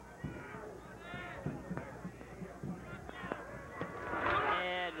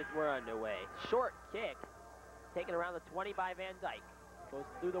 And we're underway. Short kick taken around the 20 by Van Dyke. Goes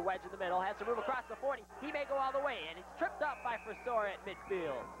through the wedge in the middle, has to move across the 40. He may go all the way, and it's tripped up by Frisora at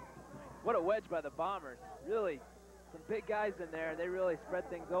midfield. What a wedge by the Bombers. Really, some big guys in there, and they really spread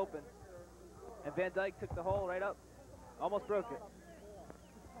things open. And Van Dyke took the hole right up. Almost broke it.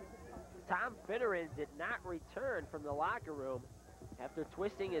 Tom Finneran did not return from the locker room after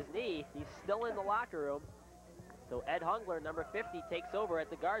twisting his knee. He's still in the locker room. So Ed Hungler, number 50, takes over at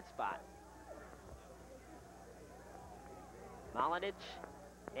the guard spot. Malinich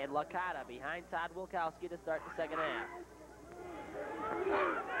and Licata behind Todd Wilkowski to start the second half.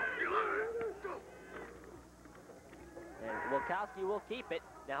 And Wilkowski will keep it.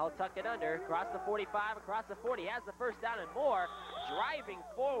 Now he'll tuck it under, across the 45, across the 40, has the first down and more, driving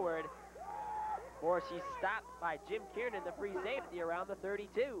forward. Of course, he's stopped by Jim Kiernan, the free safety, around the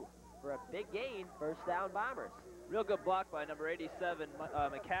 32 for a big gain, first down Bombers. Real good block by number 87,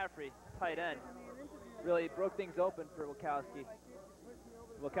 McCaffrey, tight end. Really broke things open for Wilkowski.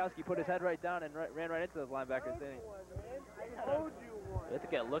 Wilkowski put his head right down and ran right into those linebackers, didn't he?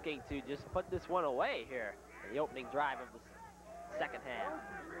 Ithaca looking to just put this one away here in the opening drive of the second half.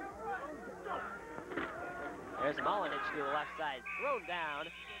 There's Malinich to the left side, thrown down.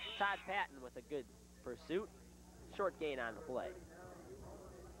 Todd Patton with a good pursuit. Short gain on the play.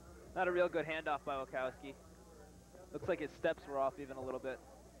 Not a real good handoff by Wilkowski. Looks like his steps were off even a little bit.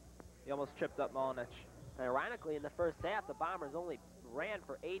 He almost tripped up Malinich. Ironically, in the first half, the Bombers only ran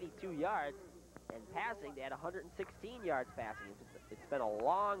for 82 yards, and passing, they had 116 yards passing. It's been a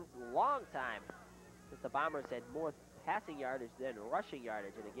long, long time since the Bombers had more passing yardage than rushing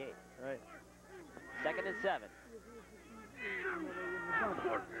yardage in a game. Right. Second and 7.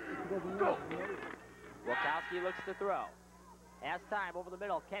 Wilkowski looks to throw. Has time over the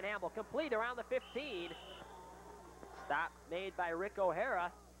middle. Ken Hamill complete around the 15. Stop made by Rick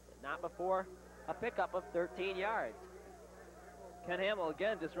O'Hara, but not before a pickup of 13 yards. Ken Hamill,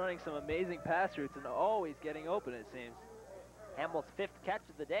 again, just running some amazing pass routes and always getting open, it seems. Hamill's 5th catch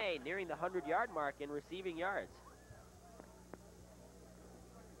of the day, nearing the 100-yard mark in receiving yards.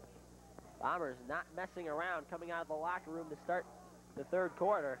 Bombers not messing around, coming out of the locker room to start the third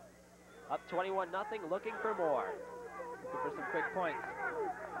quarter. Up 21-0, looking for more. Looking for some quick points.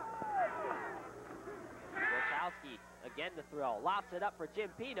 Wilkowski again to throw. Lofts it up for Jim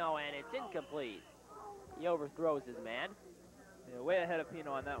Pino, and it's incomplete. He overthrows his man. Yeah, way ahead of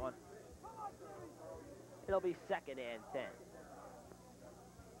Pino on that one. It'll be 2nd and 10.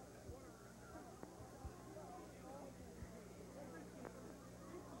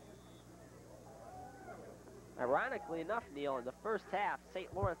 Ironically enough, Neil, in the first half,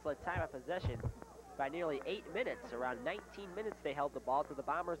 St. Lawrence led time of possession by nearly 8 minutes. Around 19 minutes they held the ball to the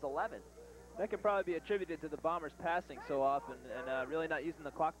Bombers' 11. That could probably be attributed to the Bombers passing so often and really not using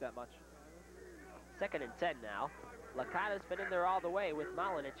the clock that much. 2nd and 10 now. Licata's been in there all the way with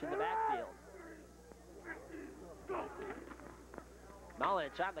Malinich in the backfield.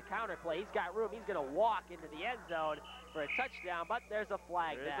 Malinich on the counter play. He's got room. He's going to walk into the end zone for a touchdown, but there's a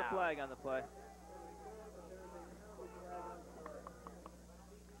flag down. There's a flag on the play.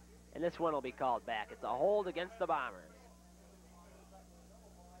 And this one will be called back. It's a hold against the Bombers.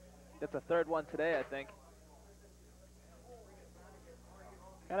 That's a 3rd one today, I think.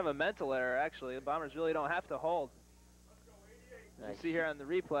 Kind of a mental error, actually. The Bombers really don't have to hold. As you see here on the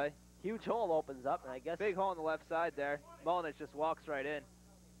replay. Huge hole opens up, and I guess... Big hole on the left side there. Malinich just walks right in.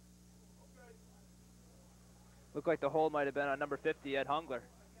 Looked like the hole might have been on number 50, Ed Hungler.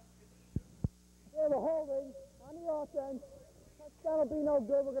 We have a holding on the offense. Touchdown will be no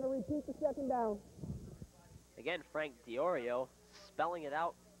good. We're going to repeat the 2nd down. Again, Frank Diorio spelling it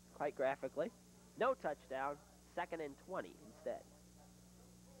out quite graphically. No touchdown, 2nd and 20 instead.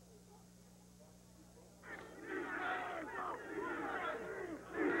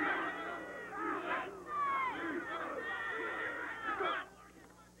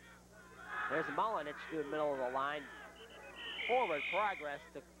 There's Malinich through the middle of the line. Forward progress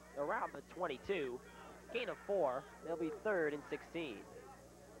to around the 22. Gain of 4. They'll be 3rd and 16.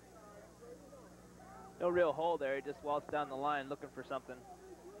 No real hole there. He just waltzed down the line looking for something.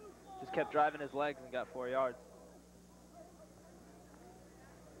 Just kept driving his legs and got 4 yards.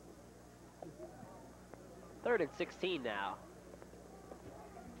 Third and 16 now.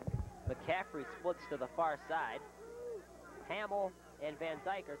 McCaffrey splits to the far side. Hamill and Van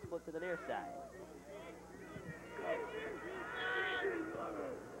Dyke are split to the near side.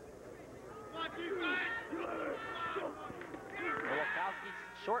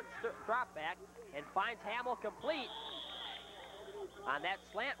 Wilkowski's short drop back and finds Hamill complete on that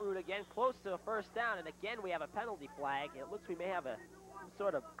slant route again, close to a first down. And again, we have a penalty flag. It looks we may have some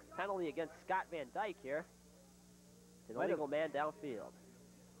sort of penalty against Scott Van Dyke here. It's an illegal man downfield.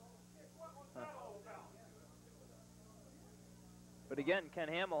 But again, Ken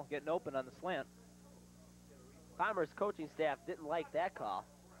Hamill getting open on the slant. Bombers coaching staff didn't like that call.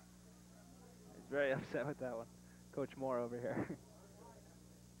 He's very upset with that one. Coach Moore over here.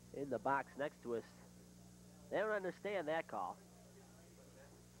 In the box next to us. They don't understand that call.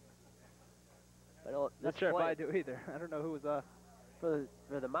 But Not sure if I do either. I don't know who was for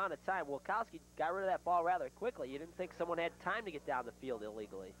the amount of time. Wilkowski got rid of that ball rather quickly. You didn't think someone had time to get down the field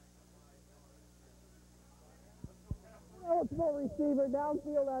illegally. Eligible receiver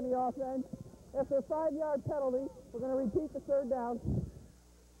downfield on the offense. After a 5-yard penalty, we're going to repeat the third down.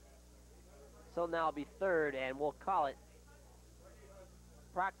 So now it'll be third, and we'll call it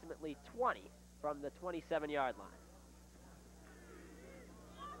approximately 20 from the 27-yard line.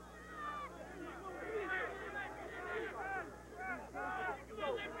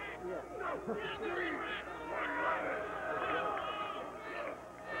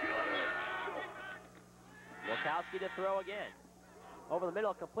 Wilkowski to throw again. Over the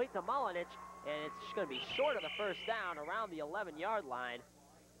middle, complete to Mullenich, and it's going to be short of the first down around the 11-yard line,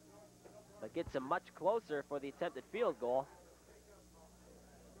 but gets him much closer for the attempted field goal.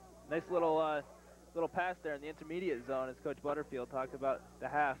 Nice little little pass there in the intermediate zone, as Coach Butterfield talked about the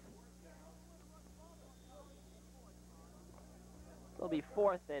half. It'll be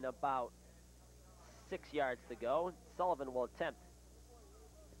fourth and about 6 yards to go. Sullivan will attempt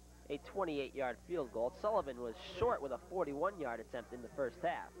a 28-yard field goal. Sullivan was short with a 41-yard attempt in the first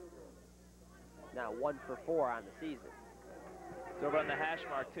half. Now 1 for 4 on the season. It's over on the hash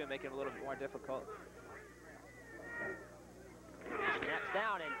mark too, making it a little bit more difficult. Snaps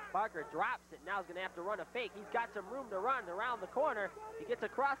down and Barker drops it. Now he's going to have to run a fake. He's got some room to run around the corner. He gets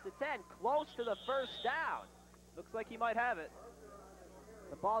across the 10, close to the first down. Looks like he might have it.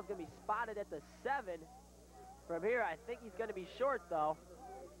 The ball's going to be spotted at the 7. From here, I think he's going to be short, though.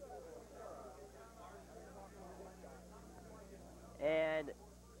 And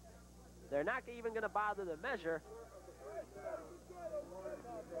they're not even going to bother to measure.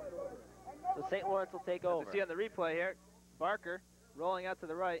 So St. Lawrence will take over. You see on the replay here, Barker rolling out to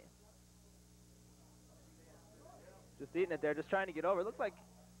the right. Just eating it there, just trying to get over. It looked like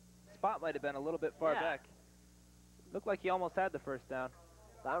spot might have been a little bit far back. Looked like he almost had the first down.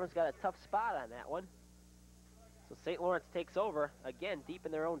 Bombers got a tough spot on that one. So St. Lawrence takes over, again, deep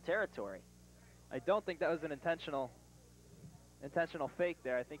in their own territory. I don't think that was an intentional fake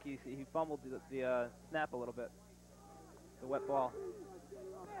there. I think he fumbled the snap a little bit. The wet ball.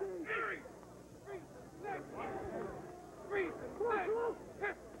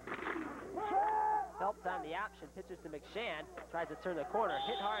 Phelps on the option, pitches to McShann, tries to turn the corner,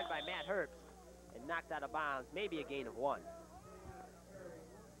 hit hard by Matt Herbst, and knocked out of bounds, maybe a gain of 1.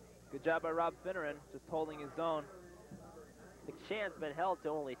 Good job by Rob Finneran, just holding his zone. McShann's been held to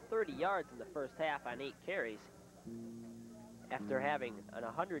only 30 yards in the first half on 8 carries after having an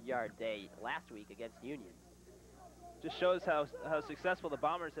 100-yard day last week against Union. Just shows how successful the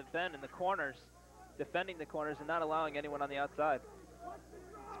Bombers have been in the corners, defending the corners and not allowing anyone on the outside.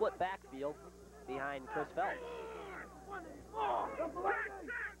 Split backfield behind Chris Phelps.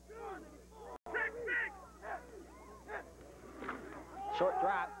 Short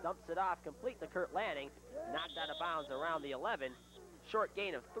drop, dumps it off, complete to Kurt Lanning, knocked out of bounds around the 11. Short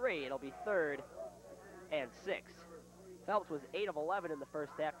gain of 3, it'll be 3rd and 6. Phelps was 8 of 11 in the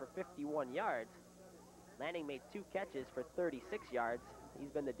first half for 51 yards. Lanning made 2 catches for 36 yards. He's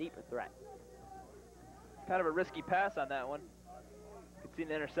been the deeper threat. Kind of a risky pass on that one. Could see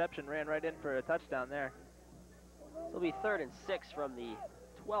an interception, ran right in for a touchdown there. It'll be 3rd and 6 from the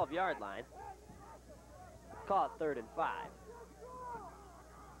 12-yard line. Call it 3rd and 5.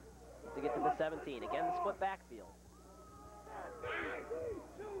 To get to the 17. Again, the split backfield.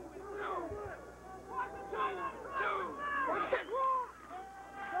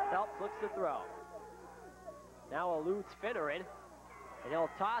 Phelps looks to throw. Now eludes Finneran, and he'll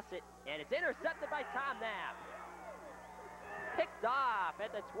toss it, and it's intercepted by Tom Knapp. Picked off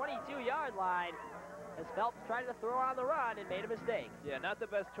at the 22-yard line as Phelps tried to throw on the run and made a mistake. Yeah, not the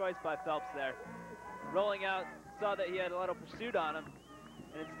best choice by Phelps there. Rolling out, saw that he had a little pursuit on him,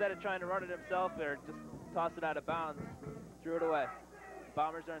 and instead of trying to run it himself or just toss it out of bounds, threw it away. The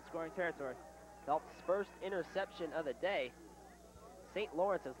Bombers are in scoring territory. Phelps' first interception of the day. St.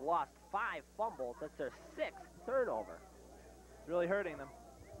 Lawrence has lost 5 fumbles. That's their 6th turnover. It's really hurting them.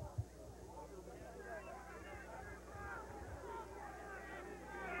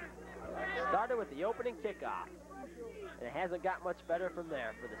 Started with the opening kickoff, and it hasn't got much better from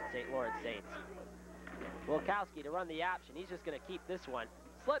there for the St. Lawrence Saints. Wilkowski to run the option. He's just going to keep this one.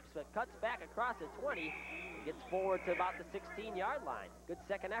 Slips, but cuts back across the 20. Gets forward to about the 16-yard line. Good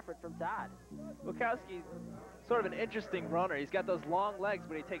second effort from Todd. Wilkowski sort of an interesting runner. He's got those long legs,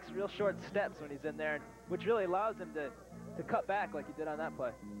 but he takes real short steps when he's in there, which really allows him to cut back like he did on that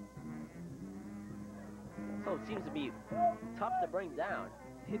play. So it seems to be tough to bring down.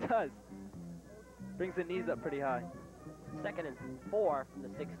 He does. Brings the knees up pretty high. 2nd and 4 from the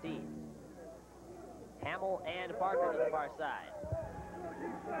 16. Hamill and Parker to the far side.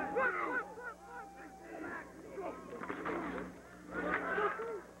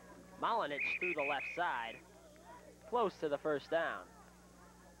 Molinich through the left side, close to the first down.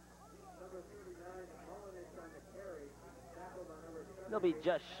 He'll be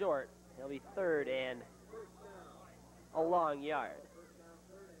just short. He'll be 3rd and a long yard.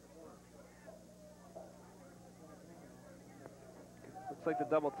 Looks like the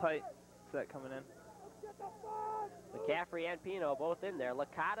double tight set coming in. McCaffrey and Pino both in there.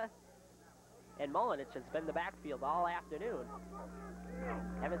 Licata and Molinich has been the backfield all afternoon.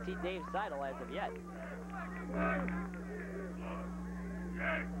 Haven't seen Dave Seidel as of yet.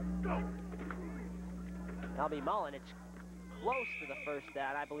 That'll be Molinich close to the first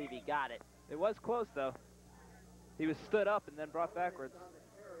down. I believe he got it. It was close, though. He was stood up and then brought backwards.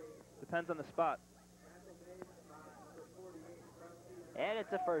 Depends on the spot. And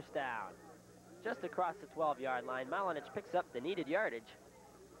it's a first down. Just across the 12-yard line, Molinich picks up the needed yardage.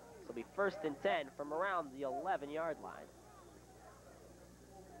 This will be 1st and 10 from around the 11-yard line.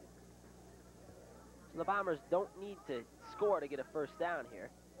 So the Bombers don't need to score to get a first down here.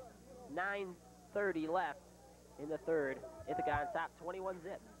 9:30 left in the 3rd. Ithaca on top,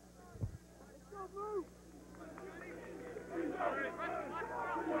 21-zip.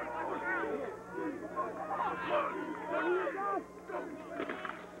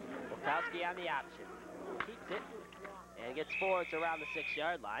 Wilkowski on the option. Keeps it and gets forward to around the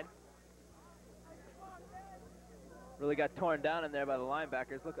 6-yard line. Really got torn down in there by the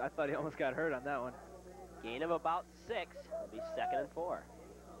linebackers. Look, I thought he almost got hurt on that one. Gain of about 6. It'll be 2nd and 4.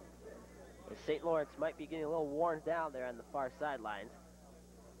 St. Lawrence might be getting a little worn down there on the far sidelines.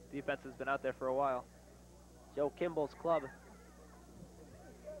 Defense has been out there for a while. Joe Kimball's club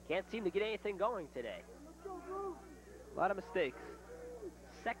can't seem to get anything going today. A lot of mistakes.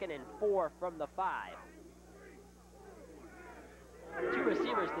 2nd and 4 from the 5. 2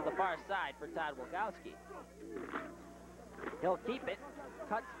 receivers to the far side for Todd Wilkowski. He'll keep it,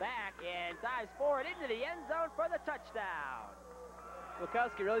 cuts back, and dives forward into the end zone for the touchdown.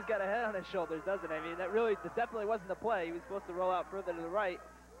 Wilkowski really's got a head on his shoulders, doesn't he? I mean, that definitely wasn't the play. He was supposed to roll out further to the right.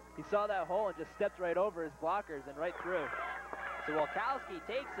 He saw that hole and just stepped right over his blockers and right through. So Wilkowski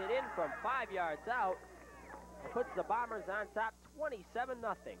takes it in from 5 yards out and puts the Bombers on top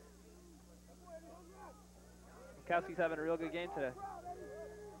 27-0. Wilkowski's having a real good game today.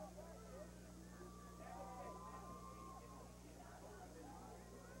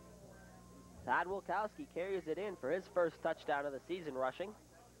 Todd Wilkowski carries it in for his first touchdown of the season rushing.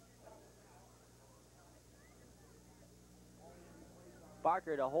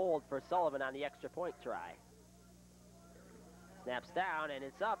 Barker to hold for Sullivan on the extra point try. Snaps down and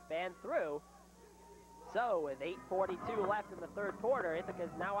it's up and through. So with 8:42 left in the 3rd quarter, Ithaca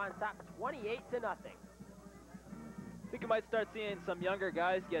is now on top 28-0. I think you might start seeing some younger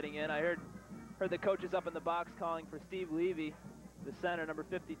guys getting in. I heard the coaches up in the box calling for Steve Levy, the center, number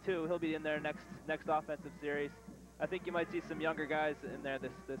 52. He'll be in there next offensive series. I think you might see some younger guys in there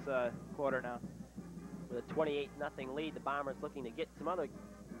this quarter now. With a 28-0 lead, the Bombers looking to get some other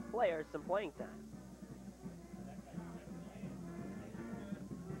players some playing time.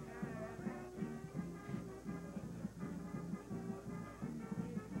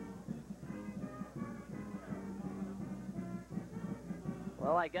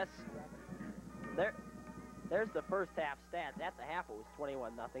 Well, I guess there's the first half stats. At the half, it was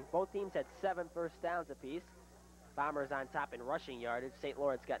 21-0. Both teams had 7 first downs apiece. Bombers on top in rushing yardage. St.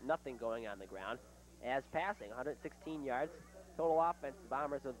 Lawrence got nothing going on the ground. As passing, 116 yards. Total offense, the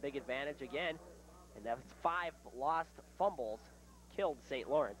Bombers with big advantage again. And that was 5 lost fumbles killed St.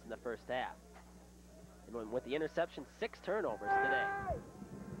 Lawrence in the first half. And with the interception, 6 turnovers today.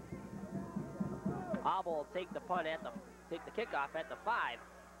 Abel will take the kickoff at the 5.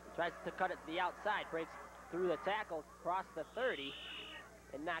 He tries to cut it to the outside, breaks through the tackle, across the 30,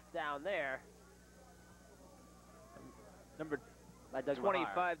 and knocked down there. Number by Doug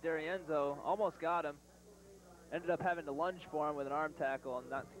 25, Mahar. D'Arienzo, almost got him. Ended up having to lunge for him with an arm tackle and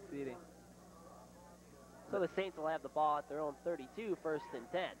not succeeding. So the Saints will have the ball at their own 32, 1st and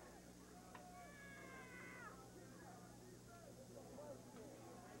 10.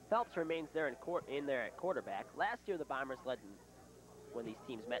 Phelps remains there in there at quarterback. Last year the Bombers led when these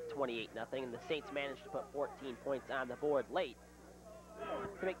teams met 28-0, and the Saints managed to put 14 points on the board late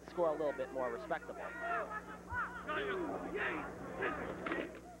to make the score a little bit more respectable.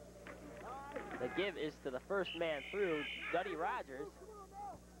 The give is to the first man through, Duddy Rogers.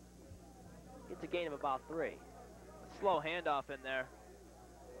 Gets a gain of about 3. A slow handoff in there.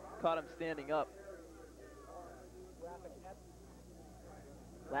 Caught him standing up.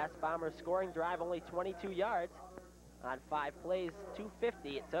 Last Bombers scoring drive, only 22 yards on 5 plays,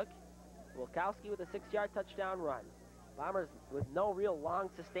 250 it took. Wilkowski with a 6-yard touchdown run. Bombers with no real long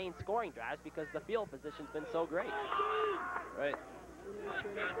sustained scoring drives because the field position's been so great. Right.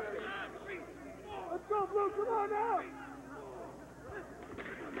 Let's go, Blue, come on now!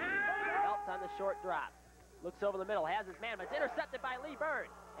 Phelps on the short drop. Looks over the middle, has his man, but it's intercepted by Lee Byrne.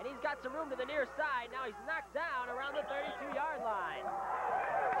 And he's got some room to the near side. Now he's knocked down around the 32-yard line.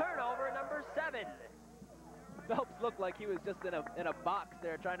 Turnover number 7. Phelps looked like he was just in a box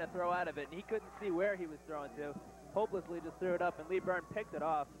there trying to throw out of it, and he couldn't see where he was throwing to. Hopelessly just threw it up, and Lee Byrne picked it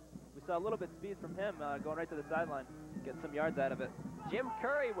off. We saw a little bit of speed from him going right to the sideline, getting some yards out of it. Jim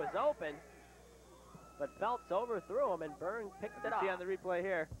Curry was open, but Phelps overthrew him, and Byrne picked it off. See on the replay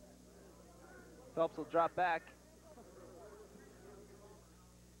here, Phelps will drop back.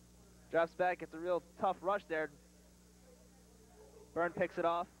 Drops back, it's a real tough rush there. Byrne picks it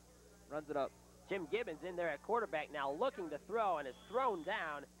off, runs it up. Jim Gibbons in there at quarterback now, looking to throw, and is thrown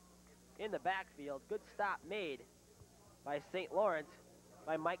down in the backfield. Good stop made by St. Lawrence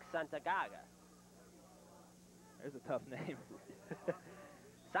by Mike Santagata. There's a tough name.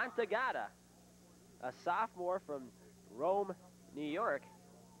 Santagata, a sophomore from Rome, New York,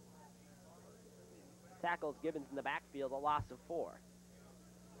 tackles Gibbons in the backfield, a loss of 4.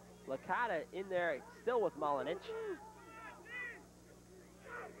 Licata in there still with Mulinich.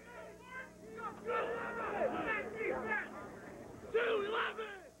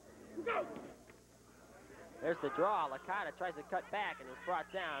 There's the draw. Licata tries to cut back and is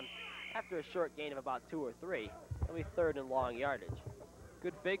brought down after a short gain of about 2 or 3. It'll be 3rd and long yardage.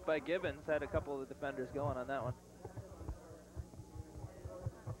 Good fake by Gibbons. Had a couple of the defenders going on that one.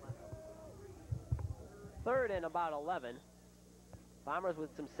 3rd and about 11. Bombers with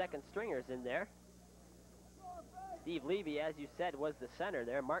some second stringers in there. Steve Levy, as you said, was the center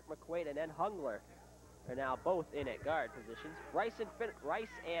there. Mark McQuaid and Ed Hungler are now both in at guard positions. Rice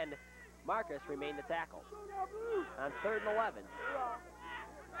and Marcus remain the tackles on 3rd and 11.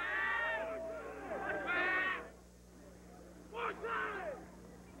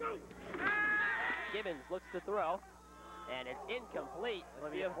 Gibbons looks to throw, and it's incomplete.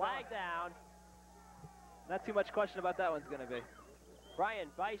 It'll be a flag down. Not too much question about that one's going to be. Brian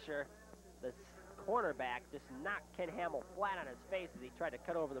Beischer, the cornerback, just knocked Ken Hamill flat on his face as he tried to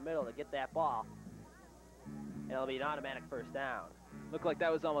cut over the middle to get that ball. And it'll be an automatic first down. Looked like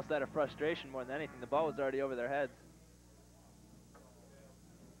that was almost out of frustration more than anything. The ball was already over their heads.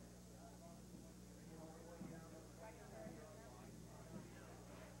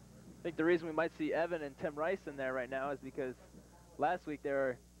 I think the reason we might see Evan and Tim Rice in there right now is because last week they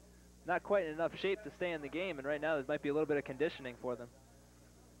were not quite in enough shape to stay in the game, and right now there might be a little bit of conditioning for them.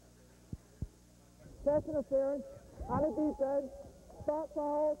 Pass interference on the defense. Spot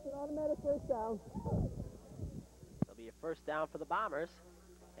foul, it's an automatic first down. It'll be a first down for the Bombers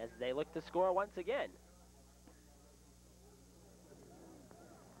as they look to score once again.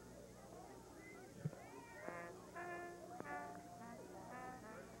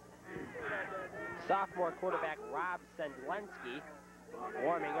 Sophomore quarterback Rob Sendlensky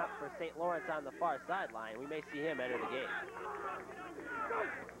warming up for St. Lawrence on the far sideline. We may see him enter the game.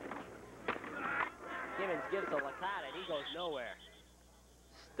 Gibbons gives to Licata, and he goes nowhere.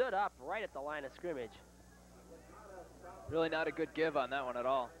 Stood up right at the line of scrimmage. Really not a good give on that one at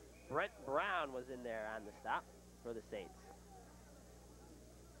all. Brent Brown was in there on the stop for the Saints.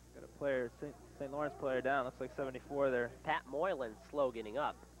 Got a player, St. Lawrence player down. Looks like 74 there. Pat Moylan slow getting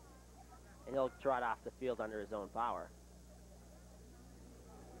up, and he'll trot off the field under his own power.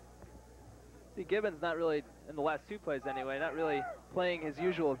 See, Gibbons not really, in the last 2 plays anyway, not really playing his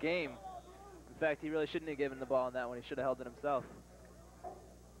usual game. In fact, he really shouldn't have given the ball on that one. He should have held it himself.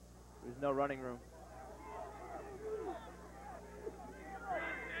 There's no running room.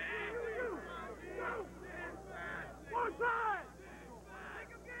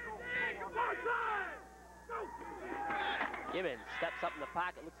 Gibbons steps up in the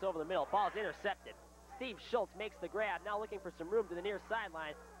pocket, looks over the middle. Ball's intercepted. Steve Schultz makes the grab, now looking for some room to the near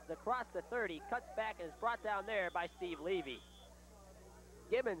sideline. Across the 30, cuts back and is brought down there by Steve Levy.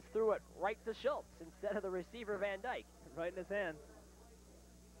 Gibbons threw it right to Schultz instead of the receiver Van Dyke. Right in his hands.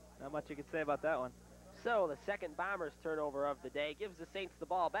 Not much you can say about that one. So the second Bombers turnover of the day gives the Saints the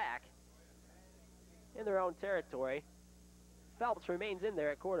ball back in their own territory. Phelps remains in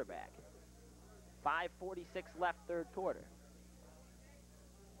there at quarterback. 5:46 left, third quarter.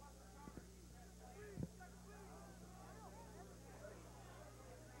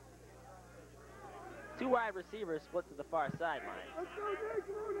 Two wide receivers split to the far sideline. Let's go, Nick.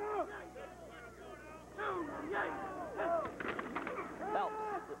 Come on now. Phelps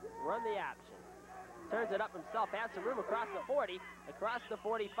run the option. Turns it up himself, has some room across the 40, across the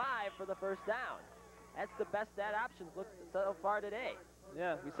 45 for the first down. That's the best that options looked so far today.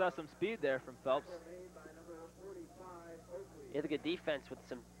 Yeah, we saw some speed there from Phelps. Ithaca defense with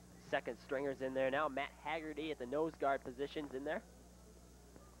some second stringers in there now. Matt Haggerty at the nose guard positions in there.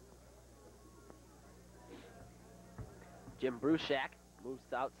 Jim Bruchak moves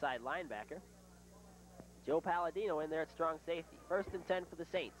to outside linebacker. Joe Palladino in there at strong safety. 1st and 10 for the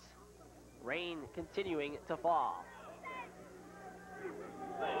Saints. Rain continuing to fall.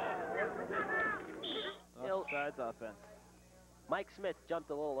 Sides offense. Mike Smith jumped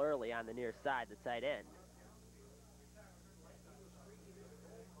a little early on the near side, the tight end.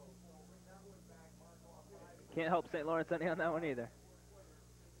 Can't help St. Lawrence any on that one either.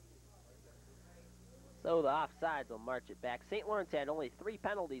 So the offsides will march it back. St. Lawrence had only 3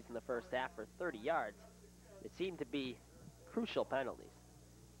 penalties in the first half for 30 yards. It seemed to be crucial penalties.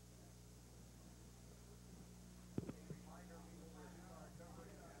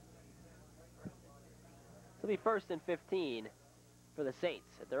 It'll be 1st and 15 for the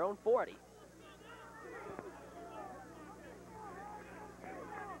Saints at their own 40.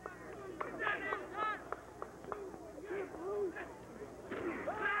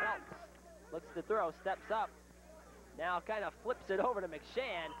 Looks to throw, steps up. Now kind of flips it over to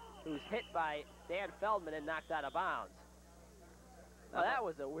McShann, who's hit by Dan Feldman and knocked out of bounds. Now that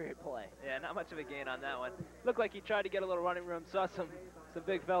was a weird play. Yeah, not much of a gain on that one. Looked like he tried to get a little running room, saw some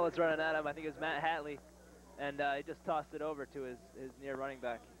big fellas running at him. I think it was Matt Hatley, and he just tossed it over to his near running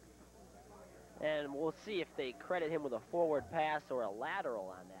back. And we'll see if they credit him with a forward pass or a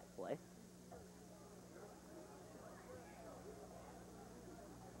lateral on that play.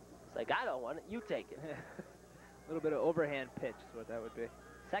 It's like, I don't want it, you take it. A little bit of overhand pitch is what that would be.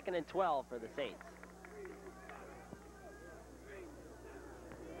 2nd and 12 for the Saints.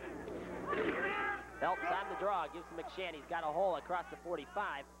 Phelps on the draw, gives to McShann. He's got a hole across the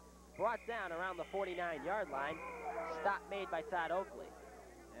 45. Brought down around the 49-yard line. Stop made by Todd Oakley.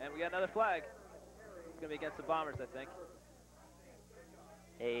 And we got another flag. It's going to be against the Bombers, I think.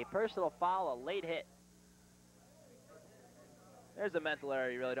 A personal foul, a late hit. There's a mental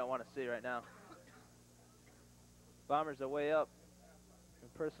error you really don't want to see right now. Bombers are way up.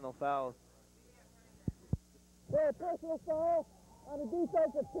 Personal foul. For a personal foul on a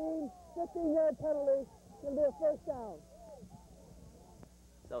defensive team, 15-yard penalty, going to be a first down.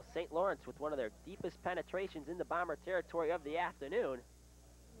 So St. Lawrence with one of their deepest penetrations into Bomber territory of the afternoon.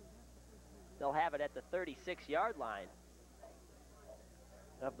 They'll have it at the 36-yard line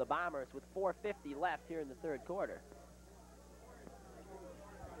of the Bombers with 4:50 left here in the third quarter.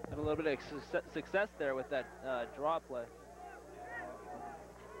 Had a little bit of success there with that draw play.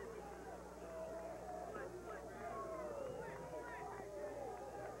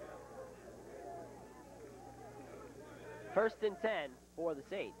 First and 10 for the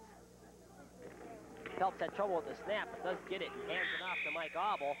Saints. Phelps had trouble with the snap, but does get it and hands it off to Mike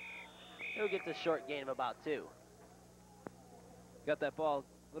Auble, who gets a short gain of about 2. Got that ball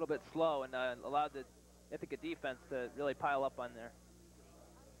a little bit slow and allowed the Ithaca defense to really pile up on there.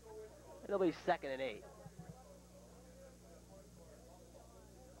 It'll be 2nd and 8.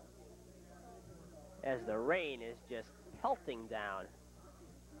 As the rain is just pelting down.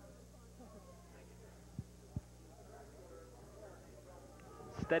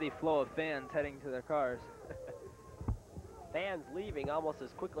 Steady flow of fans heading to their cars. Fans leaving almost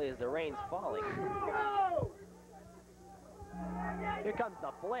as quickly as the rain's falling. Here comes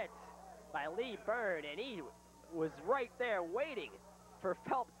the blitz by Lee Byrne, and he was right there waiting for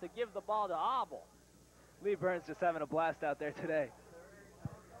Phelps to give the ball to Auble. Lee Byrne's just having a blast out there today.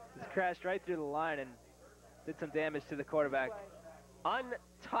 Just crashed right through the line and did some damage to the quarterback.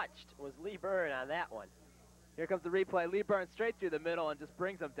 Untouched was Lee Byrne on that one. Here comes the replay. Lee Byrne straight through the middle and just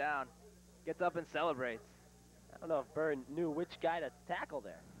brings him down. Gets up and celebrates. I don't know if Byrne knew which guy to tackle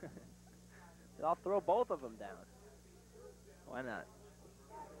there. I'll throw both of them down. Why not?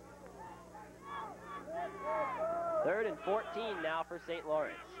 3rd and 14 now for St.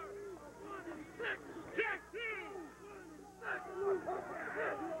 Lawrence.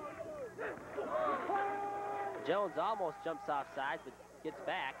 Jones almost jumps off sides, but gets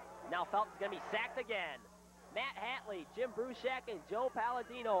back. Now Phelps is going to be sacked again. Matt Hatley, Jim Bruchak, and Joe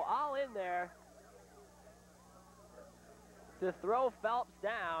Palladino all in there to throw Phelps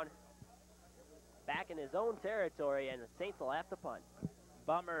down. back in his own territory, and the Saints will have to punt.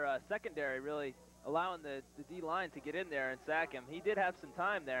 Bomber secondary really allowing the D-line to get in there and sack him. He did have some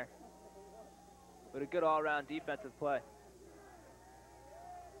time there, but a good all-around defensive play.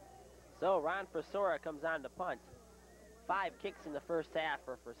 So Ron Frisora comes on to punt. 5 kicks in the first half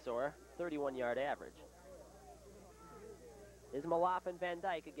for Frisora, 31-yard average. Ismaloff and Van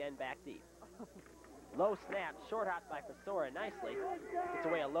Dyke again back deep. Low snap, short hop by Frisora nicely. Gets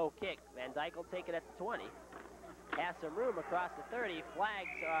away a low kick. Van Dyke will take it at the 20. Has some room across the 30. Flags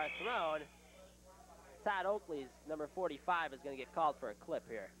are thrown. Todd Oakley's number 45 is going to get called for a clip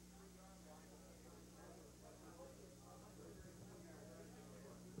here.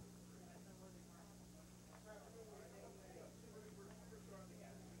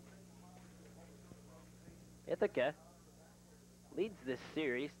 Ithaca leads this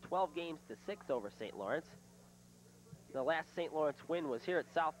series 12 games to 6 over St. Lawrence. The last St. Lawrence win was here at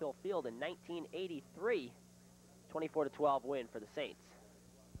South Hill Field in 1983. 24-12 win for the Saints.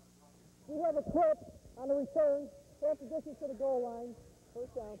 We have a clip on the return. Half the distance to the goal line.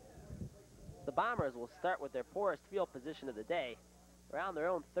 First down. The Bombers will start with their poorest field position of the day, around their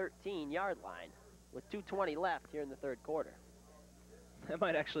own 13-yard line, with 2:20 left here in the third quarter. That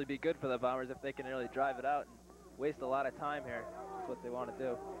might actually be good for the Bombers if they can really drive it out and waste a lot of time here. That's what they want to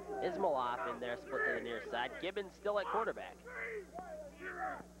do. Ismaloff in there, split to the near side. Gibbons still at quarterback.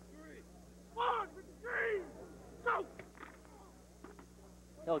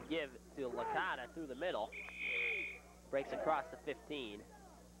 He'll give to Licata through the middle. Breaks across the 15.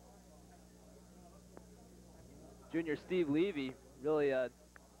 Junior Steve Levy really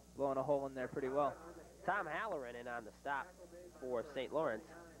blowing a hole in there pretty well. Tom Halloran in on the stop for St. Lawrence.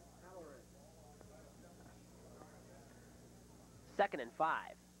 2nd and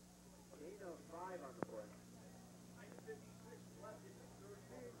 5.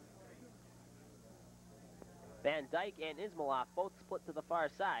 Van Dyke and Ismaloff both split to the far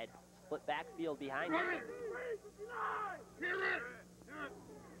side. Split backfield behind him.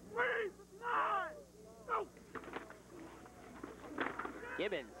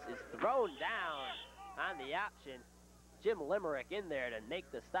 Gibbons is thrown down on the option. Jim Limerick in there to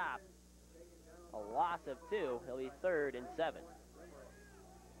make the stop. A loss of 2. He'll be 3rd and 7.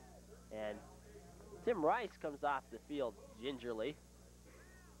 And Tim Rice comes off the field gingerly.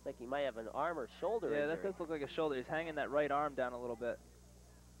 Looks like he might have an arm or shoulder injury. Yeah, that does look like a shoulder. He's hanging that right arm down a little bit.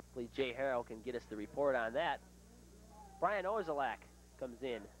 Hopefully Jay Harrow can get us the report on that. Brian Ozalak comes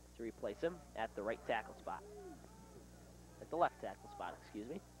in to replace him at the right tackle spot. At the left tackle spot, excuse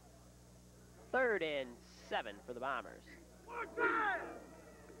me. 3rd and 7 for the Bombers.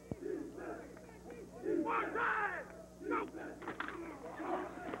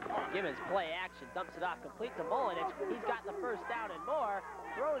 Gibbons play action, dumps it off complete to Mulinich. He's got the first down and more.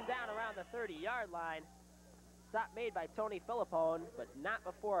 Thrown down around the 30-yard line. Stop made by Tony Philippone, but not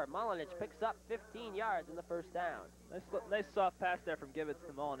before Mulinich picks up 15 yards in the first down. Nice soft pass there from Gibbons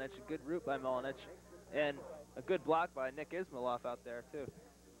to Mulinich. A good route by Mulinich. And a good block by Nick Ismaloff out there, too.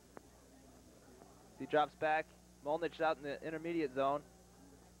 He drops back. Mulinich out in the intermediate zone.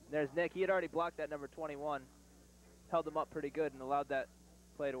 There's Nick. He had already blocked that number 21. Held him up pretty good and allowed that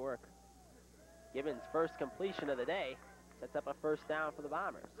play to work. Gibbons' first completion of the day sets up a first down for the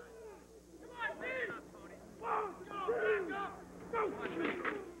Bombers.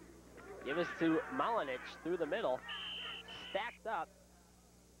 Gibbons to Mulinich through the middle. Stacked up.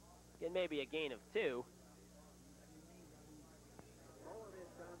 Get maybe a gain of 2.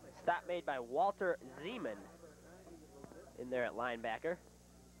 Stop made by Walter Zeman in there at linebacker.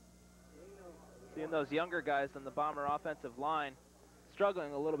 Seeing those younger guys on the Bomber offensive line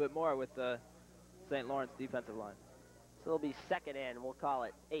struggling a little bit more with the St. Lawrence defensive line. So it'll be 2nd and we'll call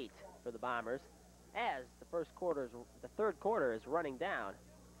it 8 for the Bombers as the third quarter is running down.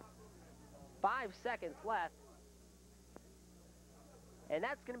 5 seconds left. And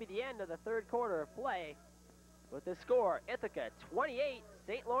that's going to be the end of the third quarter of play with the score, Ithaca 28,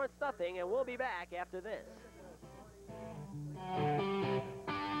 St. Lawrence nothing, and we'll be back after this.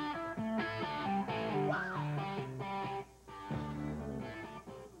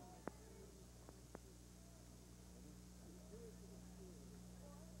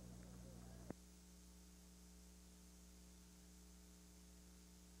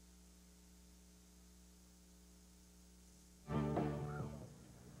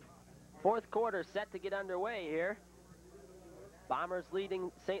 Fourth quarter set to get underway here. Bombers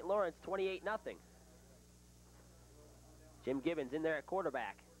leading St. Lawrence 28-0. Jim Gibbons in there at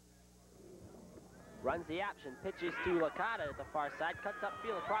quarterback. Runs the option, pitches to Licata at the far side, cuts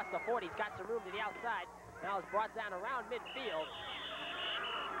upfield across the 40. He's got some room to the outside. Now is brought down around midfield.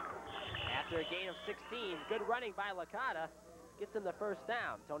 After a gain of 16, good running by Licata gets him the first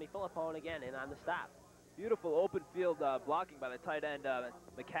down. Tony Filippone again in on the stop. Beautiful open field blocking by the tight end,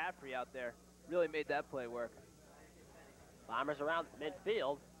 McCaffrey out there. Really made that play work. Bombers around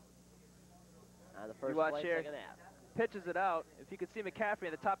midfield. The first watch play, here. second half. Pitches it out. If you could see McCaffrey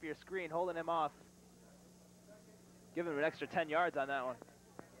at the top of your screen holding him off, give him an extra 10 yards on that one.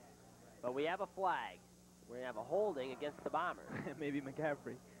 But we have a flag. We're going to have a holding against the Bombers. Maybe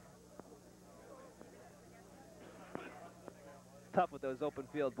McCaffrey. It's tough with those open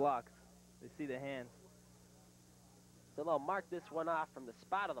field blocks. They see the hands. So they'll mark this one off from the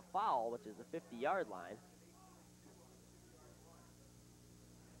spot of the foul, which is the 50-yard line.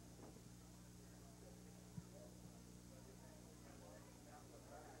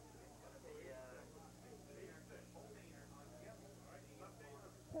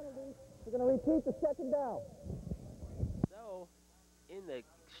 We're going to repeat the second down. So, in the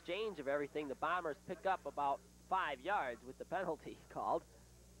exchange of everything, the Bombers pick up about 5 yards with the penalty called.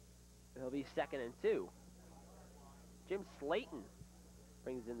 It'll be 2nd and 2. Jim Slayton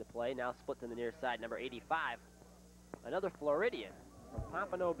brings into play, now split to the near side, number 85. Another Floridian from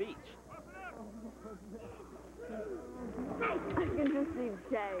Pompano Beach. You can just see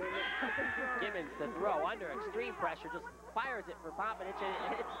Jay. Gibbons to throw under extreme pressure, just fires it for Pompanich,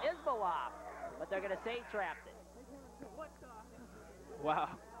 and it's Ismailoff. But they're going to say he trapped it. Wow.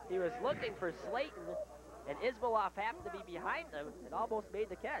 He was looking for Slayton, and Ismailoff happened to be behind him and almost made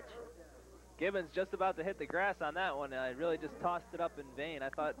the catch. Gibbons just about to hit the grass on that one. Really just tossed it up in vain. I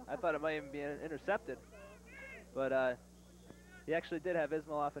thought it might even be intercepted. But he actually did have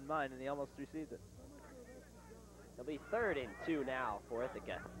Ismailoff in mind, and he almost received it. It'll be 3rd and 2 now for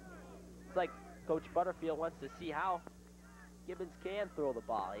Ithaca. It's like Coach Butterfield wants to see how Gibbons can throw the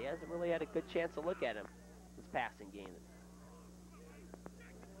ball. He hasn't really had a good chance to look at him this passing game.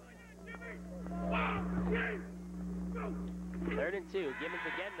 3rd and 2, Gibbons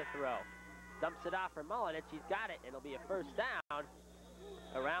again to throw. Dumps it off for Mullenich, he's got it, and it'll be a first down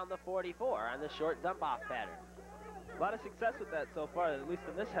around the 44 on the short dump-off pattern. A lot of success with that so far, at least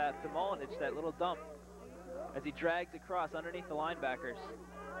in this half, to Mullenich, that little dump, as he drags across underneath the linebackers.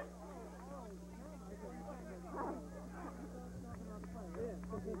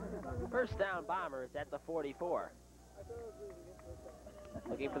 First down Bombers at the 44.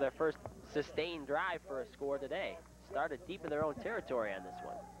 Looking for their first sustained drive for a score today. Started deep in their own territory on this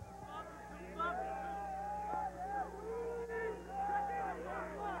one.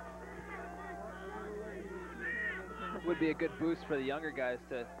 Would be a good boost for the younger guys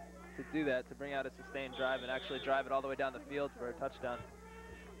to do that, to bring out a sustained drive and actually drive it all the way down the field for a touchdown.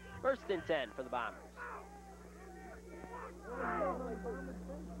 1st and 10 for the Bombers.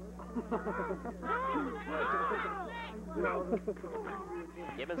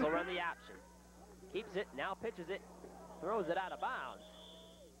 Gibbons will run the option. Keeps it, now pitches it, throws it out of bounds.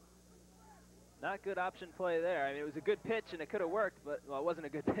 Not good option play there. I mean, it was a good pitch and it could have worked, but, well, it wasn't a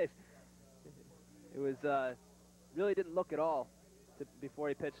good pitch. It was, really didn't look at all before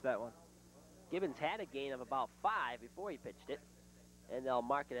he pitched that one. Gibbons had a gain of about 5 before he pitched it, and they'll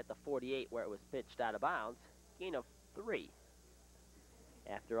mark it at the 48 where it was pitched out of bounds. Gain of 3.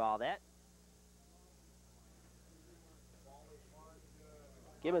 After all that,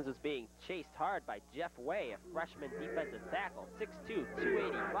 Gibbons was being chased hard by Jeff Way, a freshman defensive tackle, 6'2",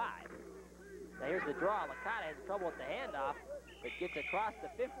 285. Now here's the draw. Licata has trouble with the handoff, but gets across the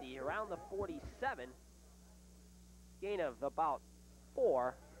 50, around the 47. Gain of about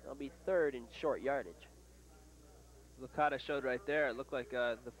 4. It'll be 3rd in short yardage. Licata showed right there. It looked like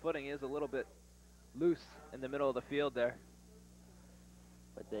the footing is a little bit loose in the middle of the field there.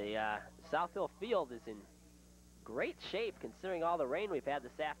 But the South Hill field is in great shape considering all the rain we've had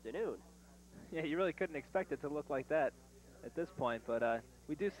this afternoon. Yeah, you really couldn't expect it to look like that at this point, but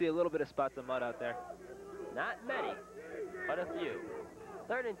we do see a little bit of spots of mud out there. Not many, but a few.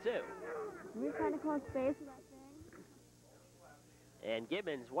 3rd and 2. Can we try to close space with that thing? And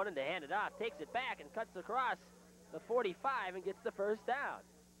Gibbons wanted to hand it off, takes it back and cuts across the 45 and gets the first down.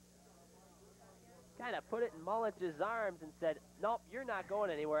 Kind of put it in Mullench's arms and said, nope, you're not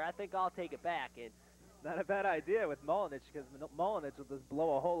going anywhere. I think I'll take it back. And not a bad idea with Mullenich, because Mullenich will just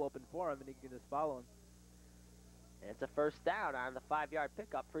blow a hole open for him and he can just follow him. And it's a first down on the 5-yard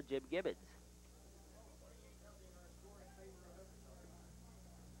pickup for Jim Gibbons.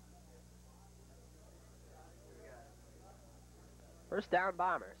 First down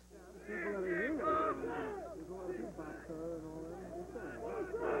Bombers.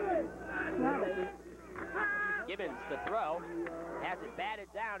 Gibbons to throw, has it batted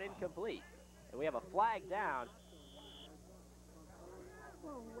down, incomplete. And we have a flag down.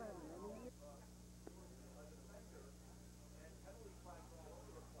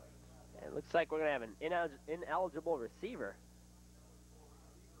 Looks like we're going to have an ineligible receiver.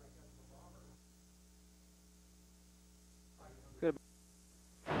 Good.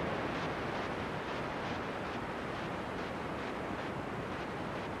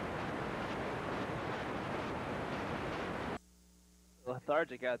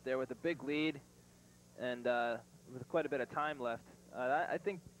 Lethargic out there with a big lead and with quite a bit of time left. I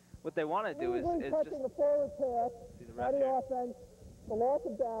think what they want to do is just the forward pass see the by ref the here. offense, the loss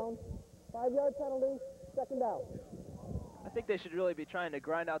of down, 5-yard penalty, second down. I think they should really be trying to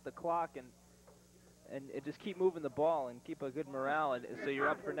grind out the clock and just keep moving the ball and keep a good morale, and so you're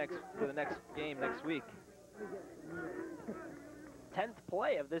up for the next game next week. 10th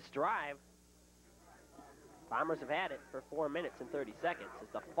play of this drive. Bombers have had it for 4 minutes and 30 seconds as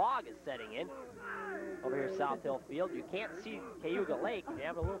the fog is setting in over here South Hill Field. You can't see Cayuga Lake. You're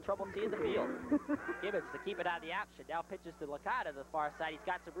having a little trouble seeing the field. Gibbons to keep it out of the option. Now pitches to Licata to the far side. He's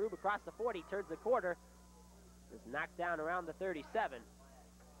got some room across the 40, turns the quarter. Is knocked down around the 37.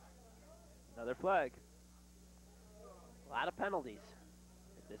 Another flag. A lot of penalties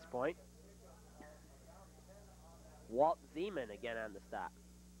at this point. Walt Zeman again on the stop.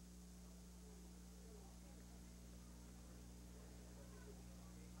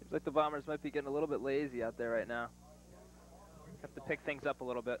 Seems like the Bombers might be getting a little bit lazy out there right now. Have to pick things up a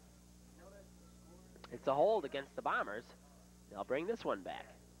little bit. It's a hold against the Bombers. They'll bring this one back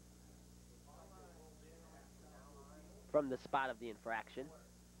from the spot of the infraction.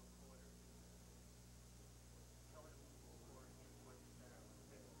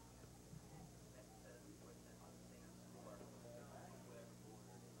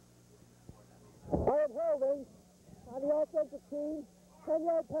 Hard holding on the offensive team,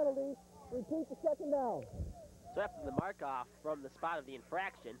 10-yard penalty, repeat the second down. So after the mark-off from the spot of the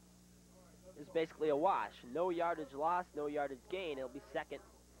infraction, it's basically a wash. No yardage lost, no yardage gain. It'll be 2nd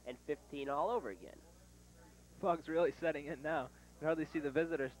and 15 all over again. Fog's really setting in now. You can hardly see the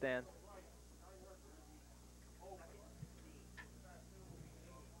visitor stand.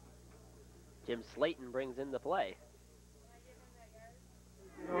 Jim Slayton brings in the play.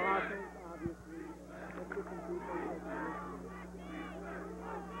 Hear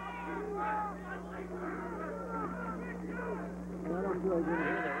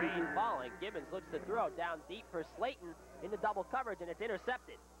the rain falling. Gibbons looks to throw down deep for Slayton into double coverage, and it's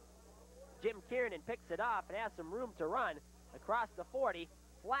intercepted. Jim Kiernan picks it off and has some room to run across the 40.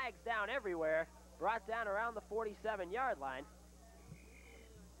 Flags down everywhere, brought down around the 47-yard line.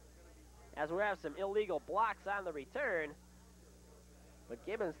 As we have some illegal blocks on the return, but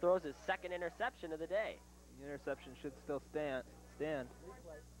Gibbons throws his 2nd interception of the day. The interception should still stand.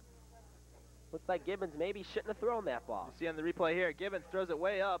 Looks like Gibbons maybe shouldn't have thrown that ball. You see on the replay here, Gibbons throws it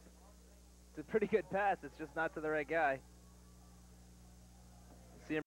way up. It's a pretty good pass. It's just not to the right guy.